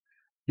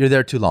 you're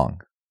there too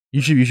long.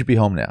 You should be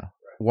home now.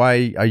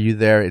 Why are you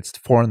there? It's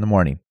 4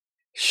 a.m.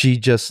 She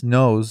just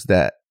knows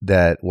that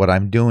what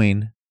I'm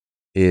doing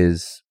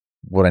is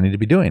what I need to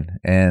be doing.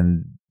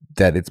 And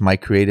that it's my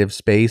creative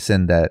space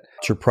and that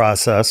it's your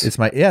process. It's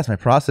my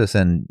process.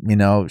 And,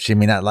 she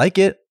may not like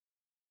it,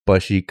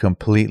 but she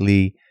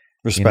completely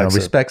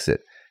respects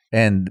it.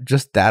 And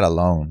just that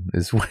alone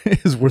is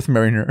worth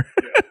marrying her.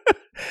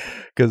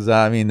 Because,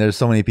 there's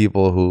so many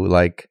people who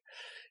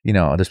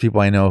there's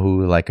people I know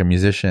who are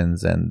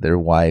musicians and their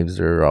wives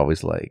are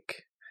always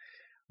like,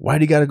 why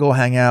do you got to go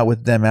hang out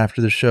with them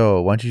after the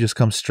show? Why don't you just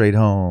come straight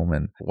home?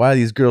 And why are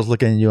these girls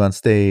looking at you on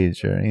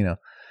stage?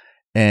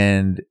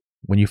 And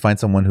when you find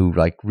someone who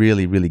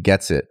really, really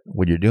gets it,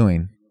 what you're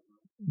doing,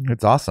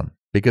 it's awesome.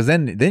 Because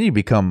then you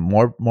become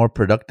more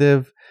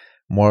productive,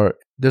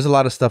 there's a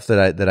lot of stuff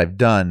that I've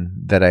done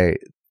that I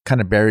kind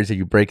of barriers that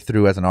you break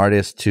through as an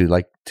artist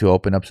to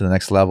open up to the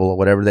next level or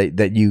whatever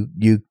that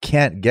you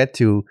can't get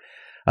to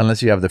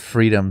unless you have the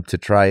freedom to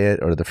try it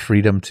or the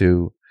freedom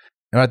to,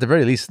 or at the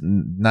very least,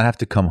 not have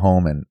to come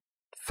home and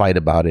fight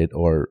about it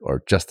or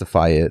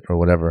justify it or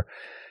whatever.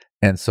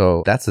 And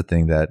so that's the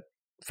thing that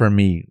for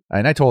me,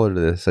 and I told her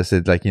this, I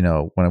said,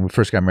 when we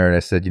first got married,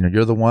 I said,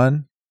 you're the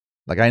one,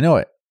 I know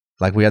it.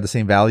 We have the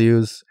same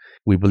values.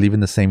 We believe in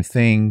the same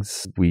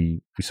things.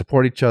 We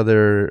support each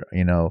other.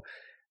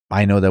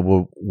 I know that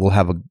we'll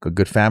have a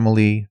good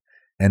family,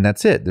 and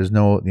that's it. There's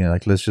no,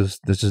 let's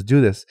just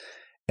do this.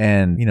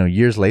 And,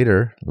 years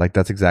later,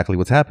 that's exactly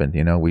what's happened.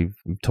 We've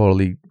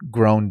totally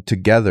grown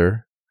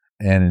together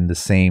and in the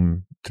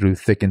same, through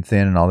thick and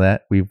thin and all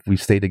that, we've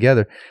stayed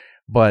together.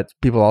 But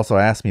people also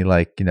ask me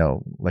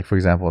for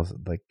example,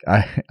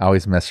 I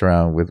always mess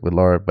around with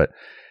Laura, but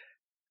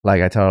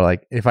I tell her,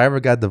 if I ever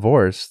got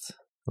divorced,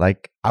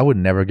 I would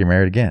never get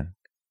married again.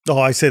 Oh,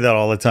 I say that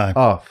all the time.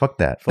 Oh, fuck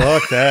that.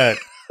 Fuck that.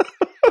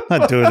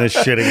 Not doing this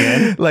shit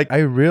again. I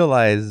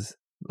realize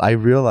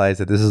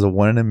that this is a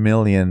 1 in a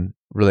million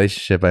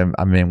relationship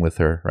I'm in with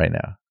her right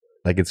now.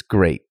 It's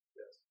great,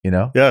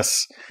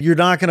 Yes. You're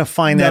not going to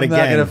find that again.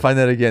 I'm not going to find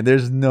that again.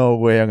 There's no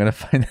way I'm going to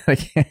find that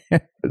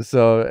again.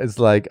 So it's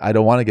I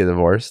don't want to get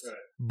divorced. Right.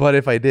 But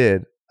if I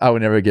did, I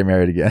would never get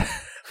married again.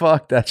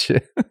 Fuck that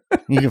shit.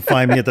 You can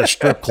find me at the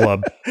strip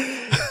club.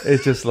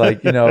 It's just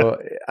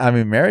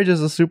marriage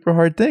is a super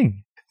hard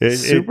thing.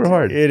 Super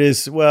hard. It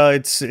is. Well,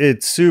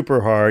 it's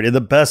super hard. In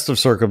the best of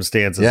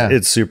circumstances,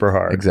 it's super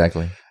hard.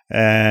 Exactly.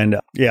 And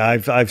yeah,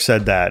 I've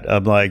said that.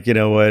 I'm like, you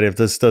know what? If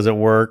this doesn't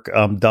work,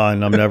 I'm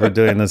done. I'm never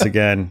doing this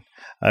again.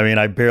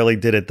 I barely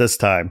did it this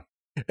time.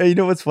 Hey, you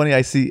know what's funny?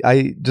 I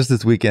just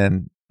this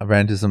weekend, I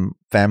ran into some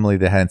family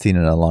that I hadn't seen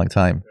in a long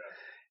time.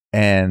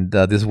 And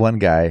this one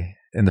guy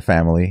in the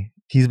family,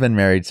 he's been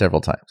married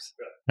several times.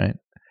 Right.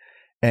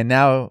 And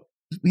now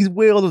he's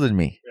way older than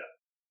me. Yeah.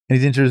 And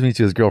he's introduced me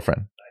to his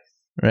girlfriend.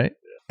 Nice. Right.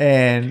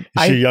 And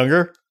is she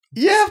younger?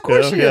 Yeah, of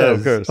course she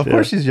is. Of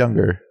course she's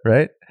younger.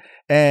 Right.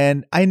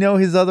 And I know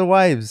his other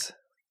wives.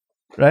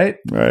 Right.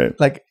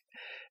 Right.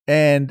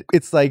 And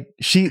it's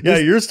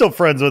you're still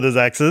friends with his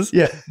exes.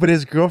 Yeah. But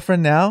his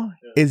girlfriend now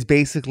is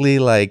basically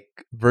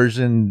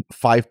version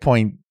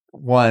 5.5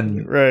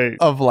 one Right.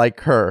 of like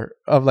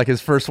his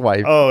first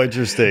wife. Oh,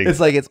 interesting. It's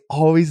like it's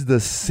always the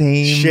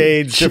same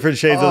Shades, different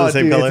shades of the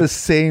same color. It's the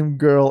same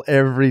girl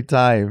every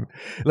time.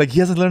 Like he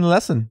hasn't learned a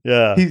lesson.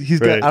 Yeah.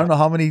 He's right. got, I don't know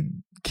how many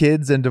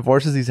kids and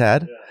divorces he's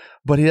had,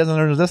 but he hasn't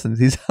learned his lessons.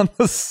 He's on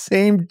the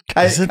same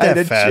kind Isn't that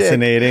of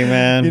fascinating, chick.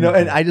 man? You know,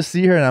 and I just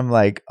see her and I'm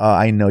like, oh,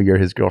 I know you're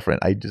his girlfriend.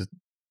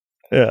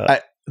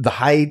 The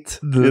height,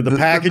 the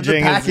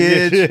packaging, the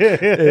package,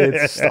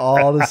 it's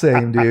all the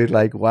same, dude.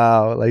 Like,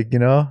 wow. Like, you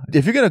know,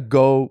 if you're going to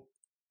go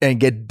and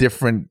get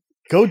different,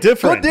 Go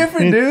different,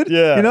 dude.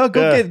 Yeah. You know,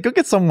 go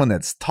get someone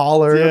that's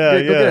taller.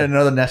 Yeah, go get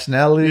another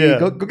nationality. Yeah.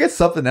 Go get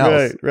something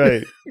else.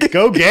 Right.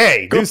 Go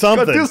gay. Do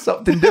something. Go do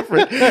something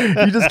different.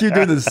 You just keep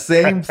doing the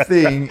same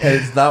thing and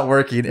it's not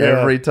working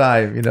every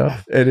time, you know?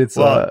 And it's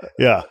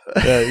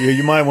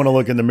you might want to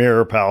look in the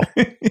mirror, pal.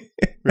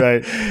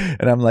 Right.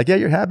 And I'm like, yeah,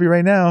 you're happy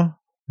right now.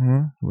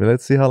 Well,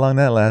 let's see how long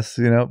that lasts,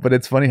 you know? But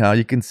it's funny how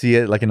you can see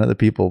it like in other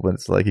people, but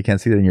it's like you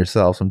can't see it in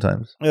yourself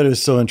sometimes. It is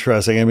so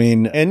interesting. I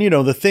mean, and, you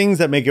know, the things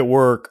that make it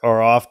work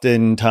are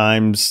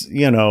oftentimes,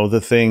 you know,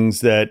 the things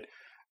that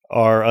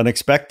are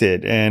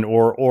unexpected and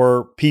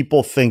or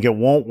people think it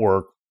won't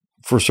work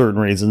for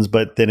certain reasons,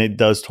 but then it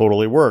does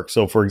totally work.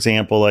 So, for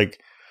example, like,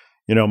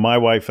 you know, my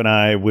wife and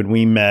I, when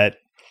we met,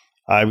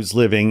 I was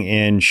living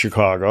in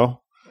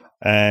Chicago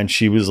and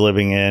she was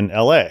living in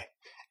LA.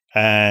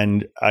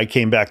 And I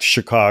came back to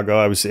Chicago.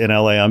 I was in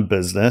LA on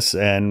business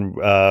and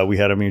we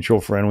had a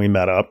mutual friend. We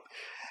met up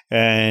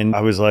and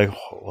I was like,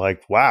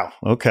 wow,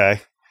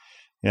 okay.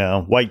 You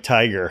know, white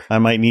tiger. I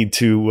might need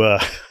to,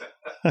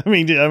 I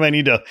might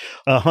need to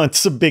hunt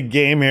some big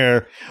game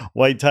here.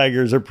 White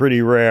tigers are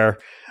pretty rare.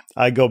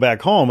 I go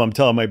back home. I'm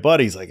telling my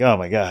buddies like, oh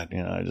my God,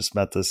 you know, I just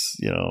met this,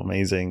 you know,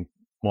 amazing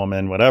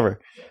woman, whatever.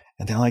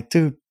 And they're like,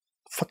 dude,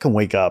 fucking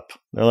wake up.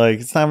 They're like,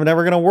 it's never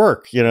going to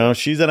work. You know,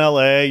 she's in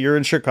LA, you're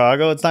in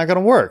Chicago. It's not going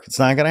to work. It's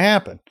not going to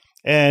happen.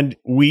 And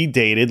we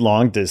dated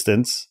long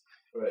distance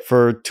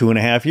for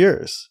 2.5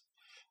 years.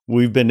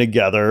 We've been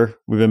together.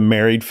 We've been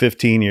married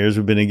 15 years.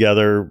 We've been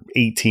together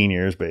 18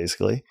 years,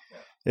 basically.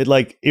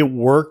 It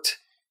worked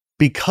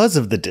because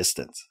of the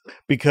distance,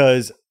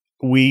 because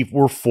we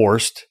were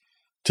forced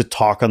to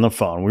talk on the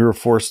phone. We were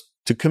forced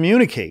to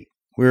communicate.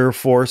 We were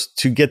forced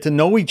to get to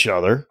know each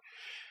other,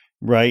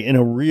 right, in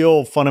a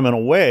real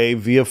fundamental way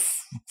via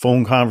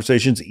phone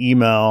conversations,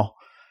 email,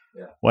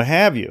 what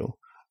have you.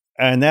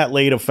 And that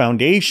laid a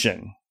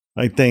foundation,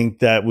 I think,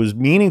 that was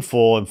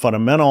meaningful and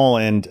fundamental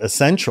and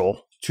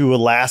essential to a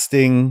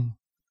lasting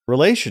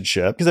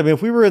relationship. Because, I mean,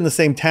 if we were in the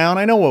same town,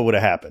 I know what would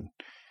have happened.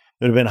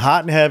 It would have been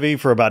hot and heavy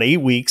for about 8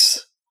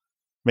 weeks,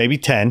 maybe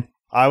 10.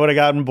 I would have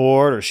gotten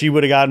bored, or she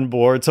would have gotten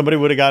bored. Somebody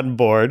would have gotten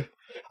bored.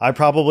 I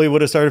probably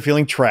would have started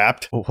feeling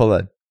trapped. Oh, hold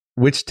on.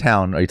 Which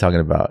town are you talking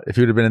about? If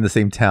you would have been in the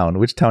same town,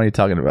 which town are you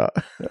talking about?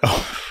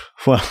 Oh,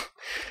 well,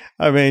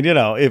 I mean, you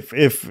know, if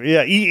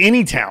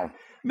any town.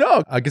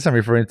 No, I guess I'm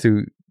referring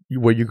to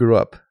where you grew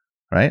up,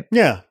 right?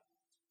 Yeah.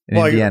 In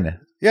Indiana.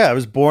 Yeah, I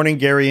was born in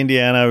Gary,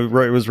 Indiana.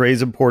 I was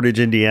raised in Portage,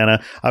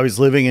 Indiana. I was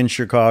living in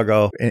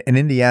Chicago. In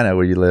Indiana,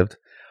 where you lived,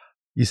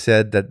 you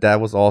said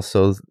that was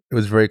also, it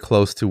was very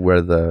close to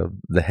where the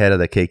head of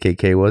the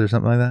KKK was or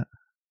something like that?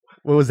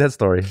 What was that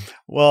story?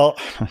 Well,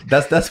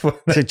 that's what.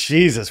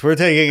 Jesus, we're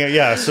taking it.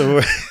 Yeah. So,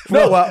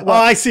 well,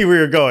 I see where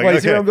you're going. Wait, okay.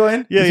 See where I'm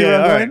going?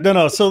 Yeah. All right.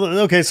 No. So,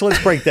 okay. So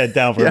let's break that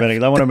down for a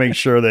minute. I want to make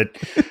sure that,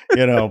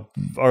 you know,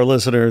 our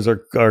listeners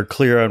are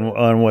clear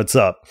on what's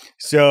up.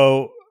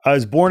 So I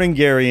was born in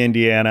Gary,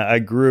 Indiana. I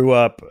grew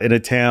up in a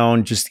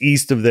town just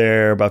east of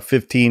there, about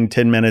 15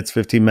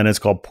 minutes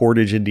called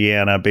Portage,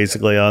 Indiana,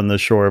 basically on the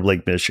shore of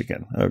Lake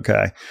Michigan.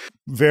 Okay.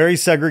 Very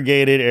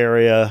segregated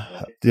area.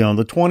 You know, in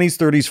the 20s,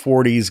 30s,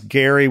 40s,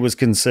 Gary was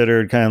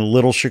considered kind of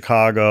little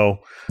Chicago.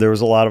 There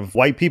was a lot of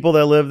white people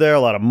that lived there, a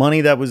lot of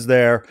money that was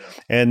there.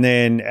 And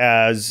then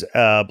as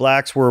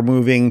blacks were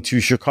moving to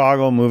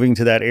Chicago, moving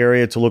to that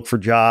area to look for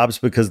jobs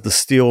because the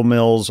steel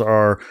mills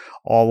are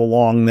all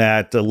along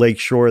that lake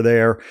shore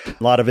there,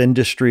 a lot of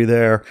industry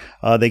there.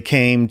 They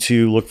came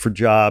to look for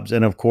jobs.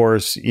 And of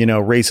course, you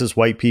know, racist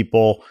white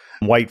people,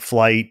 white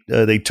flight,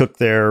 they took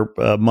their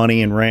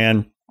money and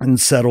ran and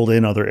settled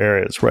in other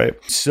areas, right?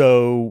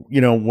 So,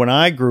 you know, when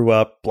I grew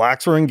up,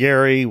 blacks were in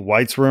Gary,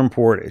 whites were in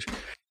Portage.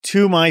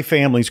 To my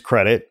family's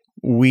credit,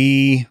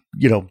 we,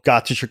 you know,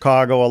 got to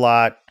Chicago a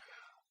lot,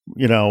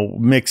 you know,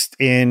 mixed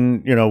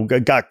in, you know,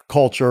 got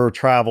culture,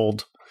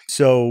 traveled.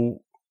 So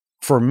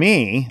for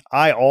me,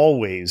 I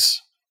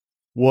always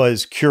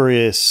was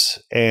curious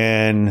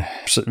and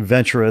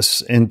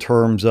adventurous in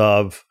terms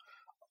of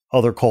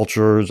other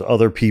cultures,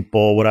 other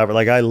people, whatever.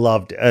 Like I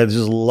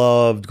just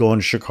loved going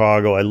to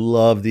Chicago. I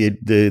loved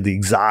the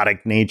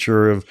exotic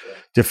nature of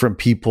different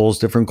peoples,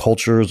 different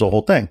cultures, the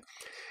whole thing.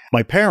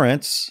 My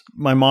parents,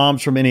 my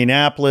mom's from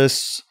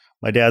Indianapolis,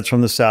 my dad's from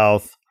the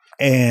South.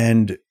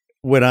 And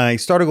when I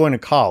started going to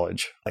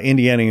college,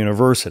 Indiana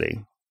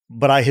University,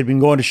 but I had been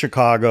going to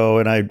Chicago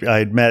and I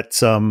had met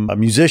some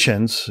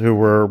musicians who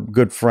were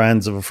good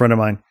friends of a friend of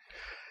mine.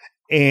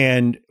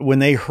 And when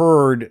they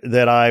heard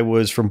that I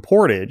was from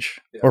Portage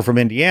or from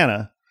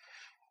Indiana,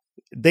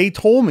 they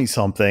told me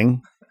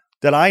something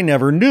that I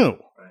never knew.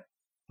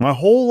 My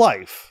whole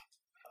life,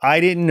 I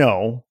didn't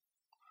know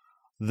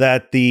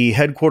that the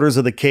headquarters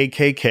of the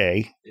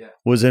KKK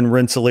was in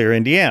Rensselaer,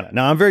 Indiana.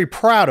 Now, I'm very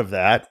proud of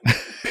that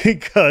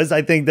because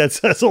I think that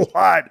says a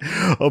lot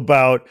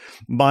about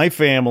my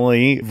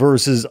family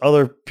versus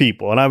other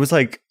people. And I was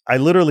like, I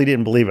literally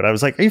didn't believe it. I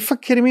was like, are you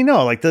fucking kidding me?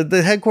 No, like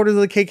the headquarters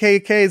of the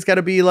KKK has got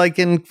to be like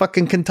in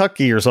fucking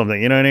Kentucky or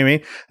something. You know what I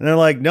mean? And they're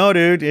like, no,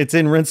 dude, it's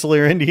in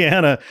Rensselaer,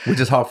 Indiana. Which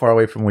is how far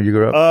away from where you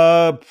grew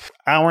up?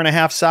 Hour and a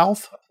half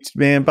south,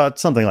 man, about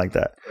something like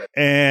that.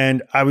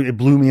 And it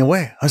blew me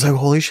away. I was like,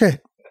 holy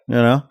shit. You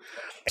know?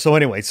 So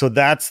anyway, so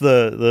that's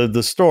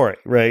the story,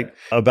 right?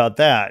 About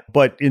that.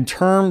 But in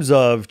terms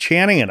of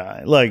Channing and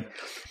I, like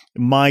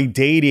my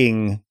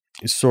dating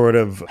sort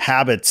of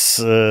habits,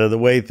 the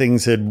way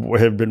things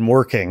have been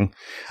working,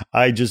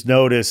 I just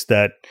noticed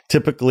that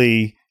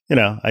typically, you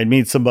know, I'd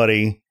meet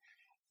somebody,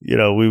 you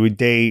know, we would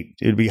date,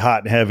 it'd be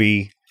hot and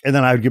heavy, and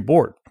then I would get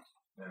bored,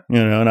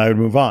 you know, and I would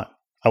move on.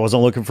 I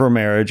wasn't looking for a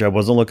marriage. I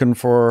wasn't looking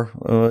for,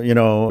 you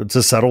know,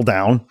 to settle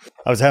down.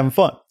 I was having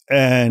fun.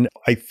 And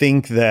I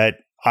think that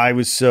I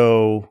was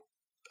so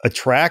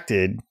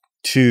attracted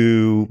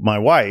to my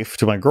wife,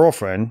 to my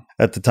girlfriend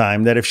at the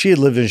time, that if she had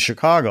lived in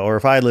Chicago or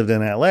if I lived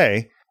in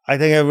LA, I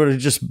think I would have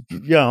just,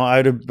 you know, I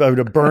would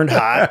have burned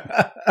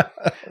hot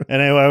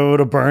and I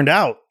would have burned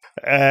out,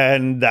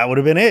 and that would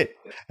have been it.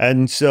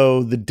 And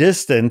so the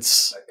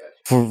distance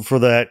for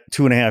that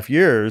 2.5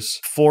 years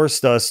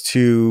forced us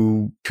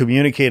to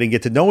communicate and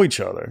get to know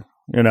each other,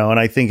 you know, and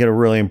I think in a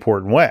really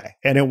important way.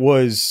 And it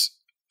was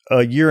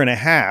a year and a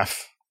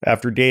half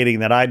after dating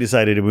that I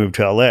decided to move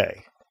to LA.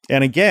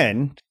 And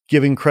again,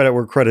 giving credit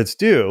where credit's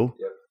due,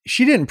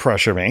 she didn't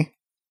pressure me.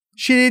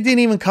 It didn't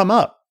even come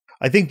up.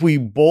 I think we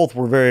both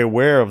were very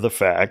aware of the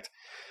fact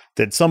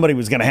that somebody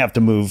was going to have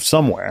to move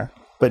somewhere,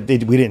 but we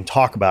didn't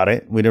talk about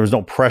it. There was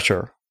no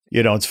pressure.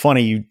 You know, it's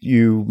funny.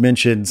 You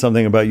mentioned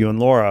something about you and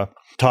Laura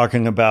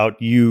talking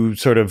about you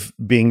sort of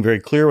being very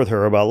clear with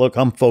her about, look,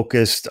 I'm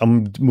focused.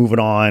 I'm moving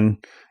on.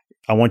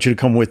 I want you to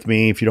come with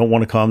me. If you don't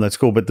want to come, that's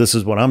cool. But this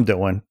is what I'm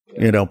doing.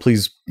 You know,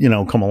 please, you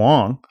know, come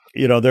along.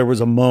 You know, there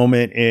was a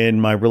moment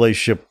in my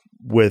relationship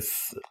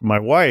with my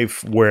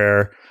wife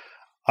where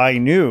I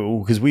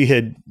knew, because we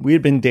had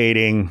been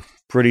dating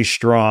pretty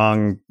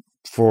strong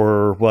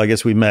for, well, I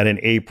guess we met in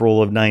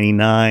April of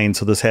 99.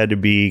 So this had to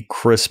be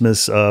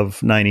Christmas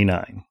of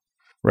 99,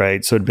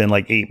 right? So it'd been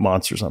like 8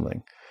 months or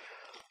something.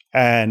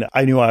 And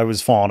I knew I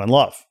was falling in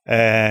love.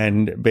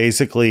 And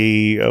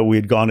basically, we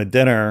had gone to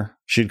dinner.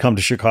 She'd come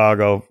to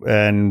Chicago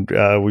and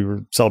we were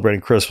celebrating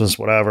Christmas,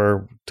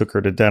 whatever, took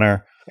her to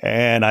dinner.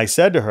 And I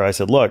said to her, I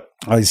said, look,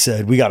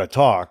 we got to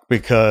talk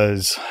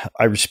because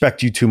I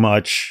respect you too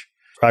much.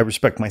 I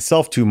respect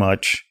myself too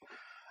much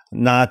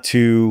not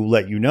to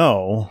let you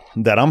know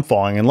that I'm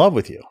falling in love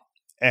with you.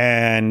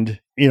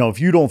 And, you know, if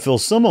you don't feel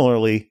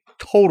similarly,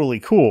 totally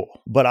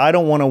cool. But I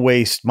don't want to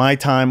waste my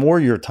time or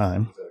your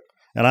time.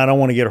 And I don't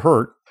want to get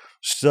hurt.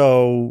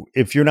 So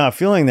if you're not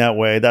feeling that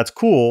way, that's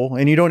cool.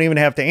 And you don't even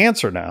have to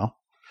answer now.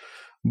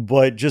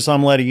 But just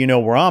I'm letting you know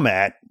where I'm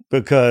at,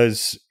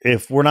 because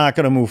if we're not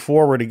going to move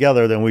forward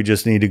together, then we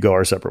just need to go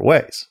our separate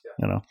ways.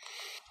 You know,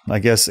 I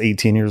guess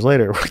 18 years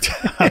later, it worked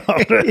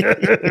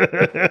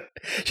out.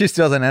 She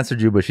still hasn't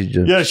answered you, but she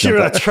just. Yeah, sure.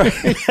 That's right.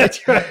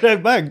 That's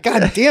right.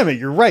 God damn it.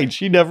 You're right.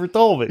 She never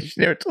told me. She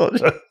never told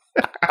you.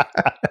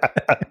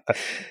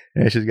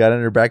 Yeah, she's got it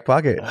in her back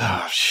pocket.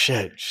 Oh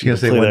shit! She's gonna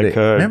say one day,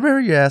 card. Remember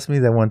you asked me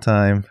that one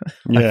time?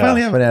 Yeah. I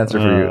finally have an answer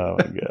for you. Oh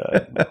my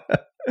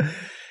god!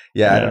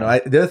 Yeah, I don't know.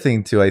 The other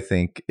thing too, I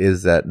think,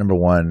 is that number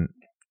one,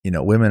 you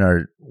know, women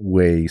are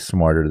way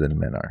smarter than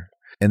men are,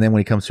 and then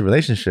when it comes to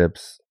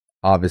relationships,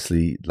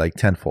 obviously, like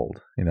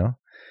tenfold. You know,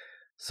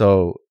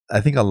 so I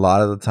think a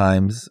lot of the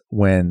times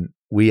when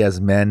we as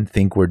men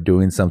think we're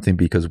doing something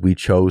because we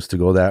chose to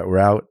go that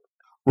route,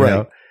 right? You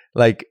know,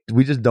 like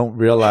we just don't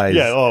realize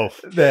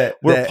that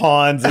we're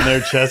pawns in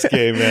their chess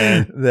game,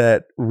 man.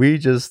 That we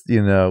just,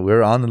 you know,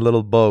 we're on the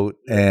little boat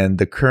and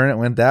the current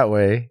went that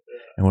way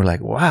and we're like,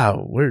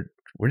 wow, we're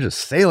just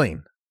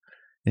sailing.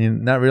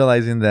 And not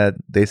realizing that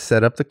they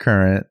set up the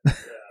current.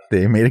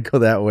 They made it go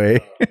that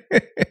way.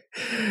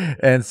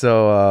 And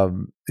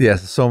so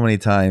yes, so many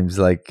times,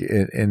 like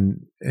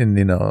in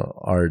you know,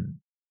 our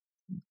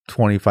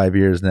 25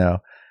 years now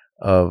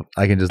of,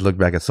 I can just look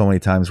back at so many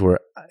times where,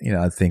 you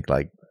know, I think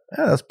like,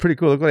 yeah, that's pretty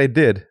cool. Look what I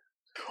did.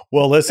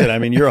 Well, listen, I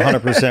mean, you're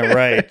 100%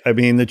 right. I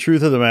mean, the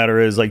truth of the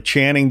matter is, like,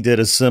 Channing did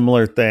a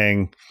similar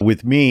thing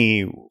with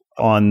me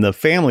on the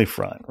family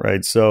front,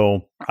 right?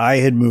 So I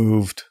had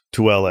moved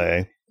to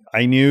LA.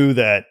 I knew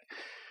that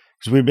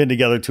because we'd been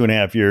together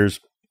 2.5 years,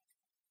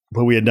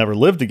 but we had never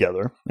lived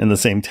together in the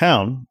same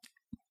town.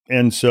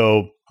 And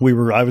so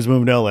I was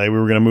moving to LA. We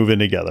were going to move in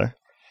together.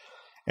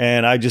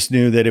 And I just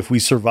knew that if we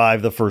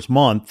survived the first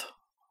month,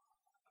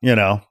 you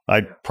know,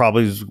 I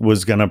probably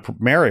was going to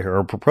marry her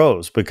or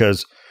propose,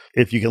 because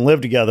if you can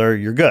live together,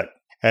 you're good.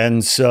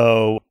 And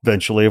so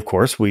eventually, of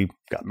course, we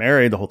got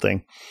married, the whole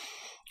thing.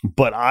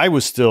 But I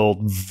was still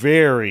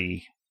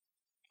very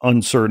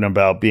uncertain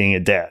about being a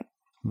dad,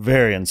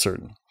 very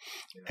uncertain.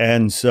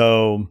 And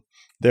so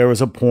there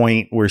was a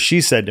point where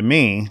she said to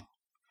me,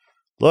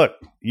 look,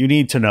 you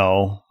need to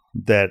know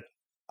that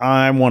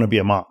I want to be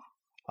a mom.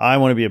 I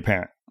want to be a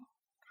parent.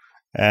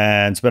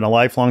 And it's been a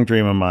lifelong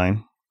dream of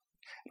mine.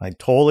 I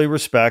totally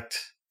respect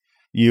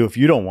you if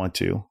you don't want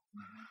to,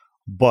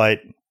 but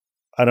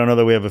I don't know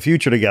that we have a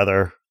future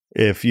together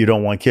if you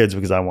don't want kids,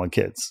 because I want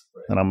kids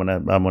and I'm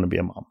going to be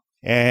a mom.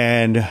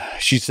 And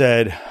she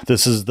said,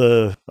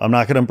 I'm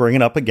not going to bring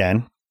it up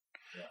again.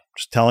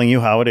 Just telling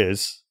you how it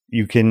is.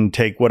 You can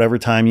take whatever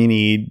time you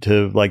need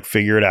to like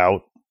figure it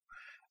out.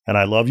 And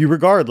I love you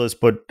regardless,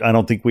 but I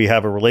don't think we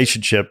have a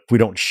relationship. We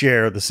don't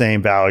share the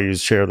same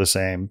values, share the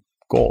same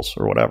goals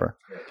or whatever.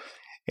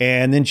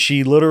 And then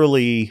she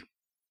literally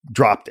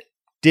dropped it.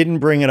 Didn't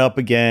bring it up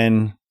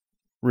again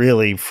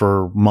really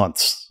for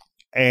months.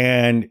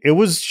 And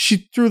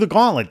she threw the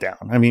gauntlet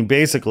down. I mean,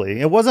 basically,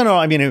 it was an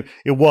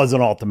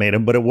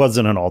ultimatum, but it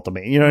wasn't an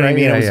ultimatum. You know what I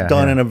mean? It was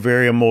done in a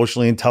very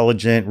emotionally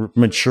intelligent,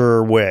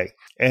 mature way.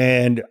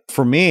 And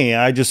for me,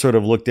 I just sort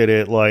of looked at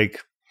it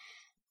like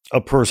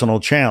a personal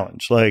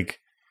challenge. Like,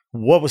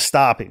 what was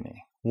stopping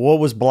me? What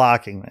was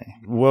blocking me?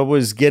 What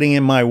was getting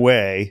in my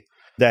way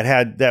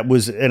that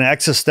was an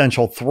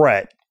existential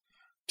threat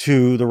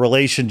to the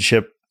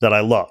relationship that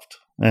I loved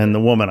and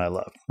the woman I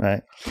loved,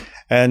 right?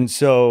 And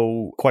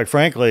so, quite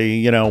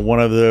frankly, one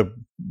of the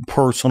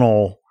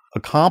personal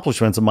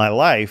accomplishments of my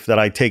life that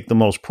I take the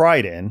most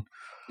pride in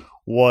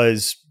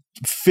was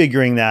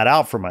figuring that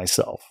out for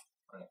myself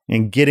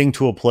and getting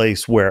to a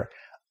place where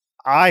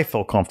I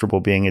felt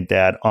comfortable being a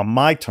dad on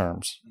my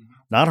terms,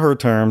 not her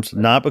terms,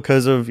 not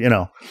because of,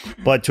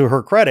 but to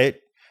her credit,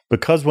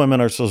 because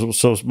women are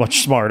so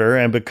much smarter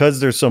and because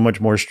they're so much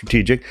more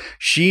strategic,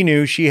 she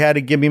knew she had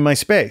to give me my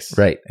space.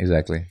 Right,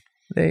 exactly.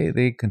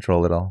 They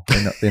control it all.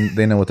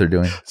 They know what they're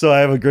doing. So I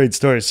have a great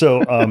story.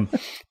 So talking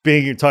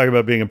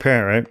about being a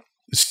parent, right?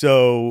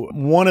 So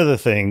one of the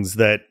things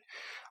that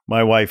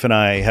my wife and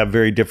I have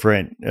very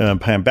different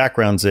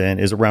backgrounds in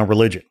is around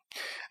religion.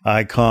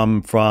 I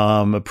come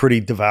from a pretty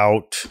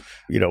devout,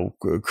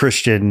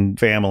 Christian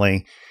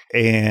family,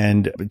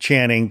 and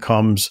Channing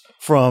comes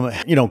from,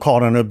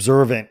 called an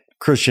observant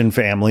Christian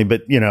family,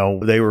 but,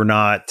 they were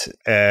not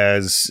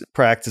as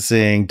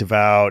practicing,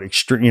 devout,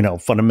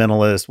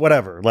 fundamentalist,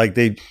 whatever.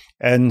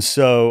 And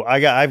so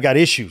I've got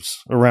issues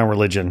around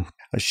religion.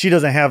 She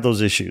doesn't have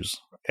those issues.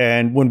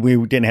 And when we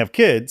didn't have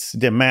kids, it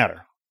didn't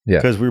matter. Yeah,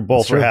 because we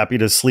both were happy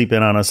to sleep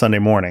in on a Sunday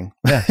morning.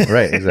 Yeah,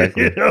 right,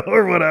 exactly.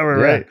 Or whatever,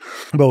 yeah. Right?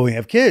 But when we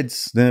have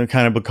kids, then it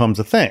kind of becomes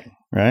a thing,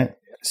 right?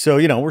 So,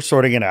 we're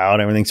sorting it out.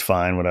 Everything's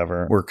fine,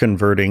 whatever. We're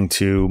converting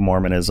to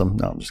Mormonism.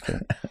 No, I'm just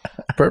kidding.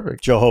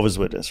 Perfect. Jehovah's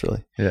Witness,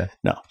 really. Yeah.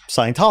 No.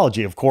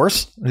 Scientology, of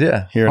course.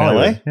 Yeah. Here in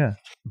LA. Yeah.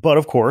 But,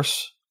 of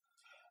course,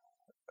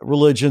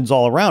 religion's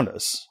all around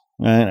us.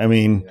 Right? I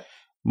mean,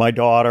 my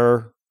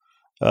daughter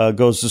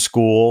goes to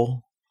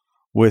school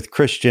with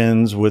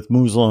Christians, with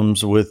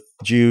Muslims, with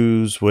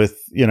Jews, with,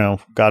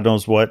 God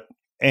knows what,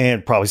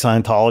 and probably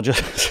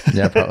Scientologists.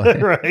 Yeah, probably.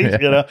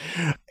 Right? Yeah.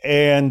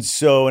 And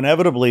so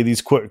inevitably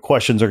these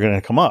questions are going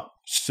to come up.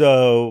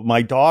 So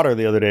my daughter,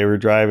 the other day, we were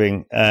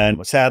driving,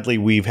 and sadly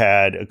we've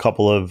had a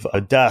couple of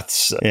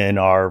deaths in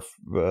our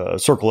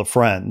circle of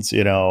friends.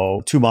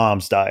 2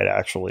 moms died,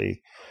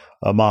 actually.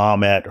 A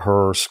mom at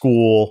her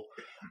school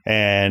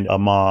and a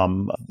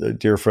mom, a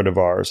dear friend of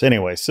ours.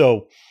 Anyway,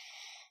 so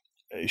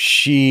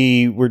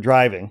we're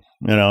driving,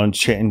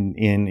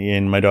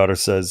 and my daughter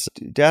says,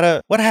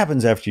 Dada, what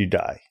happens after you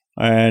die?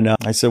 And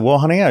I said, well,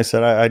 honey,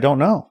 I don't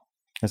know.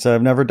 I said,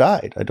 I've never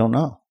died. I don't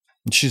know.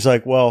 And she's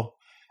like, well,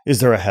 is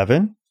there a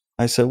heaven?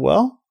 I said,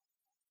 well,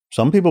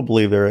 some people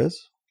believe there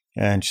is.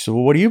 And she said,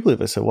 well, what do you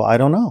believe? I said, well, I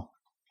don't know.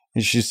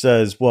 And she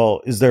says,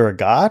 well, is there a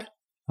God?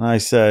 And I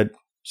said,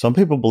 some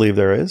people believe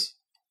there is.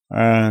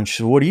 And she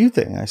said, what do you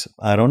think? I said,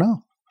 I don't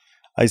know.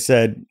 I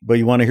said, but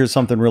you want to hear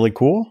something really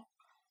cool?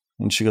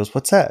 And she goes,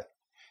 what's that?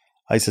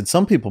 I said,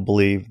 some people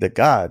believe that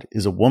God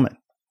is a woman.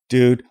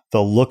 Dude,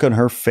 the look on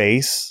her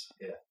face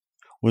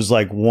was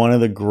like one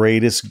of the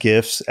greatest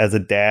gifts as a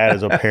dad,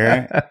 as a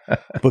parent,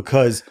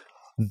 because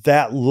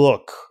that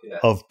look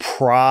of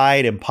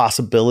pride and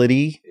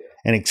possibility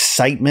and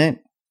excitement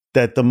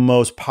that the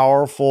most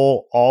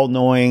powerful,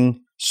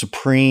 all-knowing,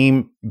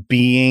 supreme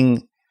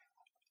being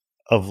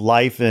of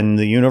life in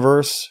the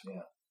universe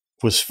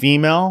was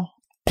female.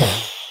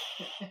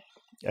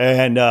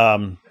 And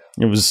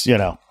it was,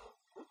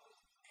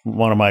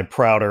 one of my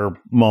prouder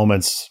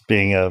moments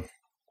being a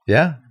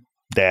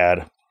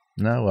dad.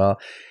 No, well,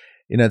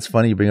 it's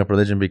funny you bring up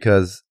religion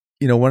because,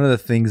 one of the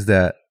things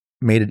that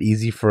made it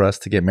easy for us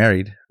to get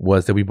married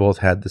was that we both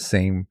had the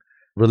same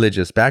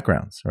religious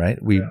backgrounds, right?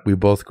 We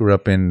both grew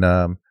up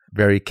in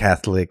very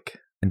Catholic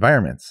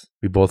environments.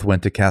 We both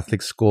went to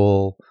Catholic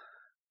school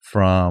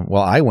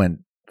I went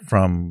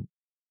from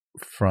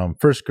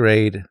first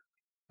grade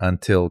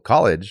until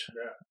college.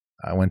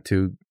 I went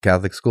to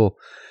Catholic school.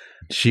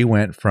 She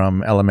went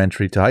from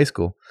elementary to high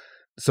school.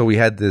 So we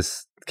had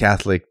this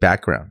Catholic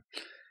background,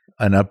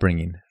 an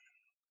upbringing.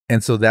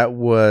 And so that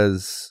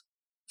was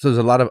So there's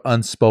a lot of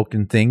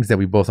unspoken things that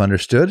we both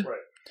understood. Right.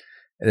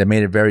 That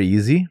made it very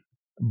easy.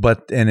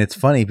 And it's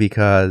funny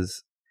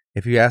because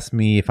if you ask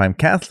me if I'm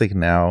Catholic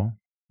now,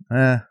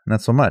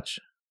 not so much.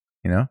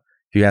 You know,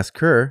 if you ask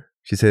her,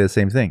 she'd say the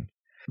same thing.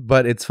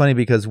 But it's funny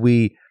because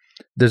we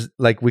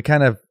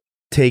kind of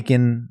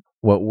taken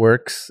what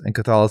works in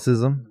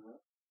Catholicism,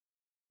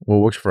 what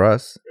works for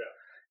us,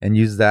 and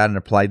use that and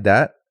applied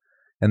that.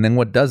 And then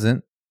what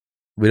doesn't,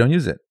 we don't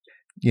use it,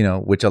 you know,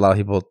 which a lot of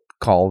people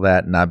call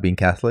that not being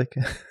Catholic.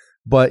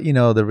 But, you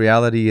know, the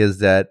reality is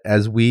that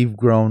as we've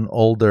grown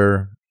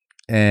older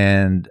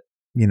and,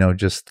 you know,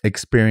 just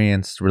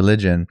experienced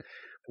religion,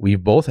 we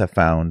both have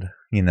found,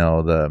 you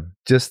know, the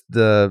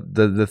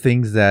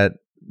things that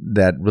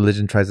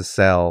religion tries to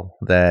sell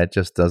that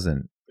just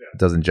doesn't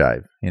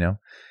jive, you know.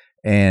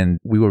 And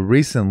we were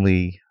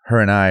recently, her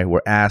and I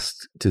were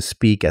asked to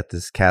speak at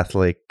this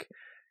Catholic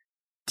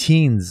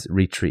teens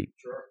retreat,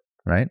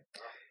 right?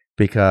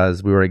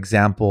 Because we were an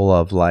example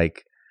of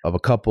a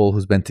couple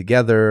who's been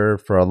together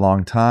for a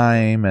long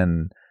time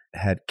and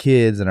had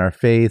kids in our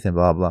faith and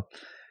blah, blah.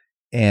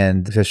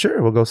 And said,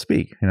 sure, we'll go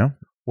speak, you know.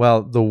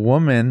 Well, the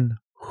woman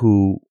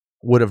who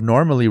would have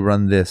normally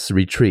run this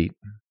retreat,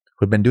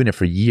 who had been doing it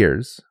for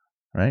years,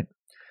 right?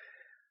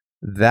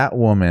 That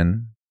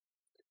woman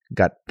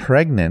got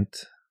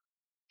pregnant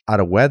out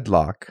of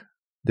wedlock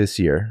this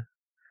year.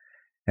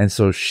 And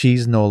so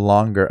she's no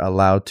longer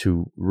allowed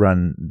to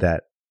run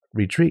that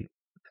retreat.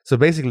 So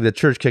basically the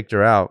church kicked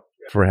her out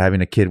for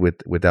having a kid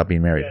without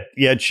being married.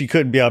 Yeah, she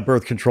couldn't be on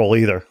birth control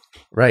either.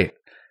 Right.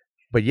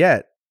 But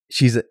yet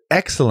she's an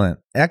excellent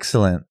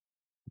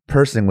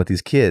person with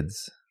these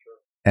kids.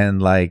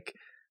 And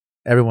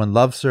everyone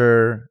loves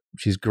her.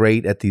 She's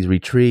great at these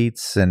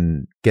retreats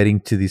and getting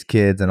to these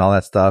kids and all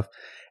that stuff.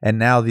 And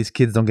now these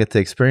kids don't get to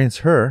experience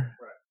her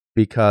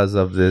because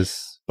of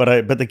this.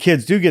 But the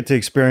kids do get to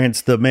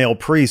experience the male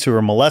priests who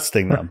are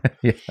molesting them.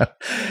 Yeah.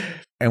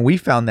 And we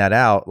found that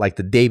out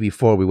the day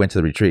before we went to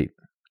the retreat.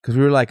 Because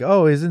we were like,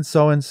 oh, isn't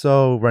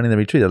so-and-so running the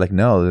retreat? They're like,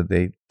 no,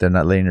 they're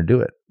not letting her do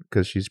it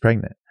because she's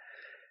pregnant.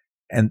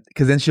 And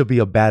because then she'll be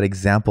a bad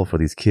example for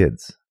these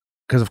kids.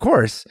 Because, of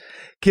course,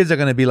 kids are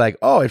going to be like,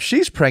 oh, if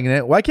she's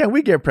pregnant, why can't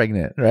we get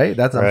pregnant? Right?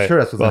 I'm sure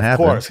that's what's going to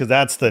happen. Of course, because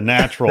that's the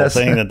natural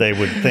thing that they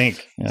would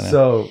think. You know?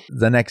 So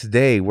the next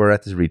day, we're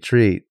at this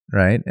retreat,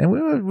 right? And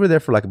we were there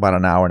for about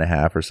an hour and a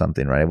half or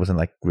something, right? It wasn't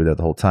we were there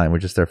the whole time. We're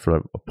just there for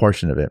a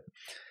portion of it.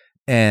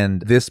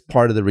 And this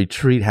part of the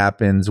retreat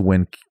happens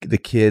when the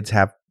kids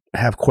have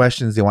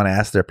questions they want to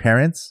ask their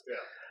parents,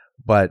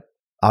 but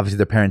obviously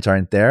their parents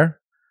aren't there.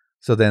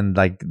 So then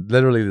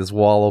literally this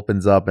wall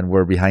opens up and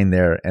we're behind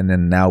there. And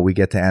then now we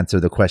get to answer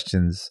the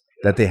questions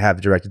that they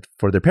have directed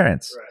for their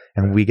parents.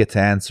 And we get to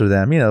answer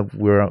them, you know,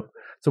 we're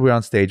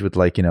on stage with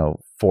 4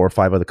 or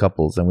 5 other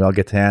couples and we all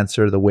get to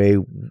answer the way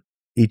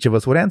each of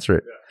us would answer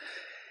it.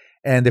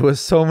 And there was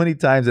so many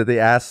times that they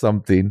asked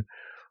something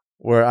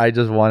where I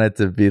just wanted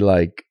to be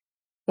like,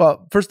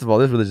 well, first of all,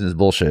 this religion is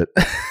bullshit.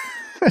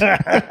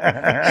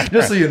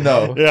 Just so you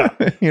know. Yeah.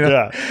 You know?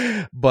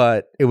 Yeah.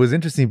 But it was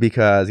interesting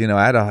because, you know,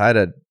 I had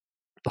to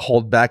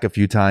hold back a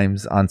few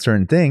times on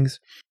certain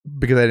things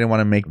because I didn't want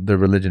to make the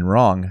religion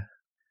wrong.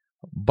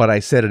 But I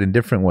said it in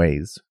different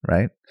ways,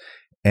 right?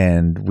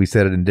 And we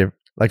said it in different,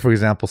 for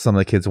example, some of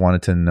the kids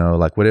wanted to know,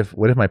 what if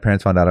my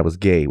parents found out I was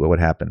gay? What would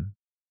happen?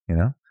 You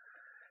know?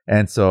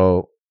 And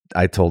so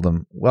I told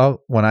them,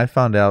 well, when I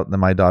found out that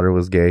my daughter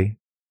was gay,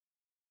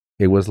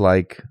 it was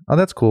like, oh,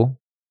 that's cool.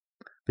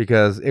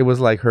 Because it was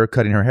like her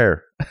cutting her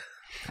hair.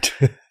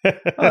 Oh,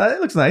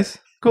 that looks nice.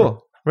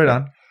 Cool. Right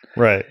on.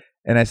 Right.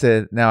 And I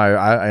said, now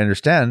I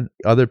understand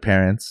other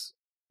parents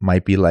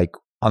might be like,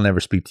 I'll never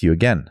speak to you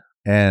again.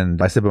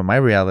 And I said, but my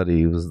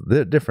reality was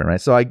different,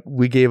 right? So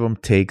we gave them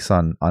takes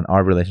on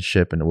our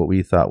relationship and what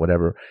we thought,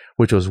 whatever,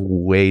 which was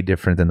way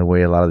different than the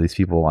way a lot of these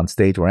people on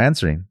stage were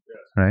answering,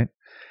 right?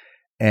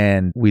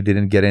 And we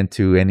didn't get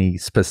into any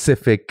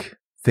specific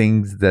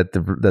things that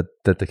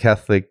the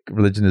Catholic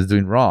religion is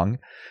doing wrong.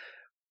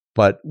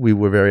 But we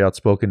were very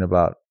outspoken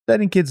about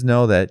letting kids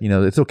know that, you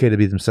know, it's okay to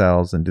be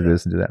themselves and do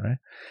this and do that, right?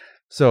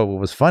 So what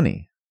was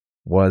funny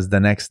was the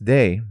next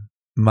day,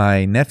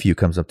 my nephew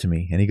comes up to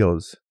me and he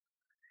goes,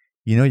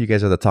 you know, you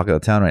guys are the talk of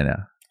the town right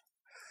now.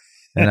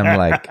 And I'm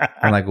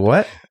like,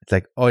 what? It's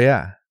like, oh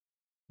yeah.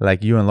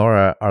 You and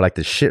Laura are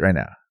the shit right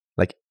now.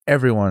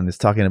 Everyone is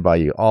talking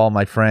about you. All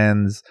my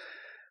friends,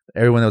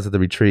 everyone that was at the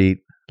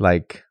retreat,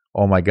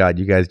 oh my God,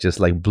 you guys just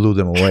blew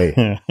them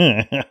away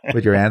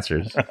with your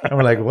answers. And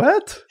we're like,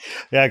 what?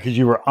 Yeah, because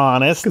you were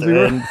honest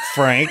and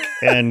frank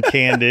and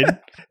candid.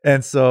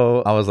 And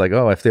so I was like,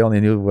 oh, if they only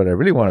knew what I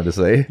really wanted to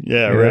say.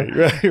 Yeah, right.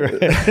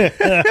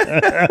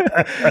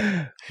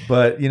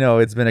 But, you know,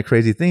 it's been a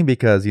crazy thing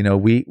because, you know,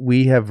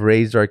 we have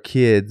raised our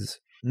kids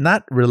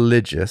not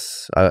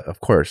religious. Of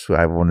course,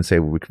 I wouldn't say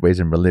we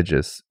raised them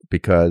religious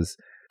because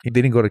they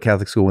didn't go to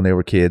Catholic school when they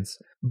were kids,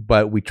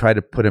 but we tried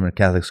to put them in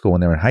Catholic school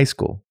when they were in high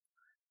school.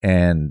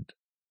 And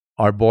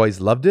our boys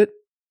loved it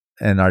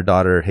and our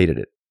daughter hated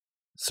it.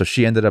 So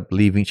she ended up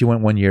leaving. She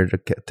went 1 year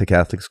to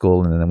Catholic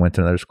school and then went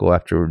to another school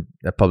after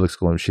a public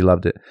school, and she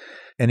loved it.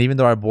 And even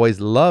though our boys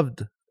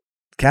loved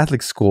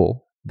Catholic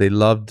school, they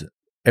loved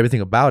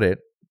everything about it,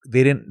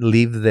 they didn't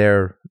leave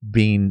there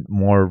being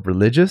more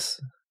religious,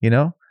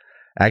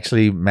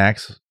 Actually,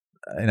 Max,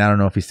 and I don't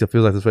know if he still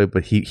feels like this way,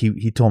 but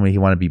he told me he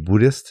wanted to be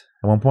Buddhist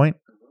at one point.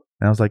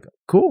 And I was like,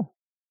 cool,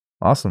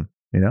 awesome.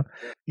 I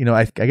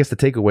guess the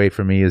takeaway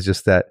for me is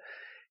just that,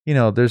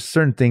 there's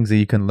certain things that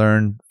you can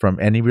learn from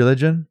any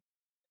religion.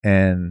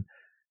 And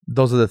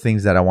those are the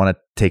things that I want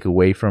to take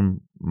away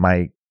from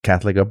my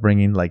Catholic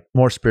upbringing, like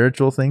more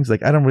spiritual things.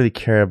 Like, I don't really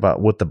care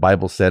about what the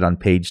Bible said on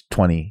page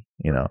 20,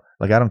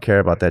 like I don't care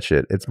about that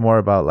shit. It's more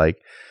about like,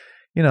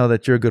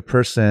 that you're a good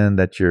person,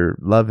 that you're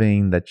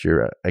loving, that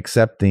you're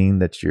accepting,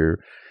 that you're,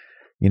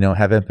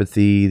 have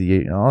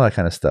empathy, all that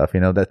kind of stuff.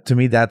 That to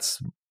me,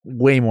 that's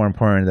way more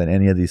important than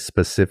any of these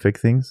specific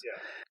things.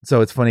 Yeah.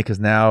 So it's funny because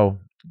now,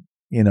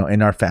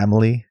 in our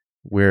family,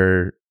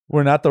 we're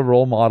not the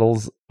role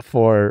models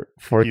for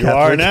you Catholic.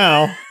 Are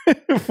now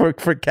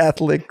for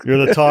Catholic.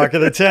 You're the talk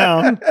of the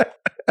town.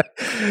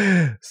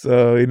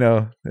 So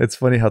it's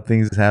funny how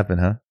things happen,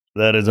 huh?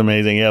 That is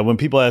amazing. Yeah, when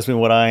people ask me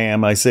what I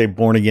am, I say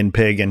born again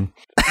pagan.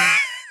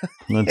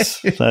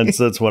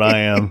 That's what I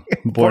am.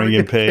 Born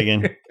again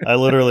pagan. I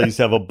literally used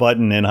to have a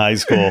button in high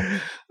school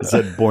that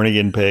said born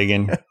again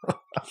pagan.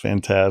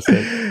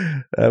 Fantastic.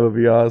 That would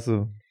be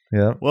awesome.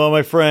 Yeah. Well,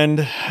 my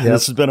friend,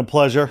 This has been a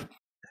pleasure.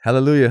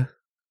 Hallelujah.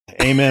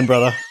 Amen,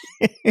 brother.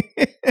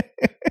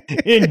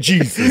 In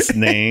Jesus'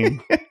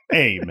 name.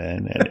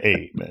 Amen and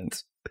amen.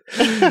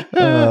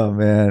 Oh,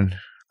 man.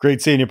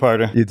 Great seeing you,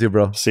 partner. You too,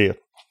 bro. See you.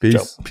 Peace.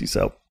 Ciao. Peace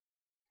out.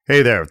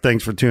 Hey there.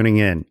 Thanks for tuning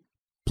in.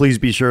 Please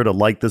be sure to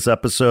like this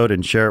episode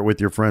and share it with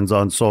your friends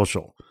on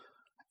social.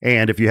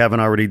 And if you haven't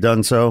already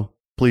done so,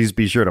 please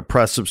be sure to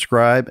press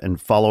subscribe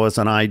and follow us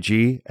on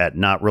IG at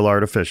Not Real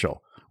Art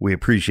Official. We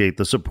appreciate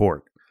the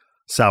support.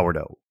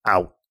 Sourdough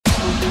out.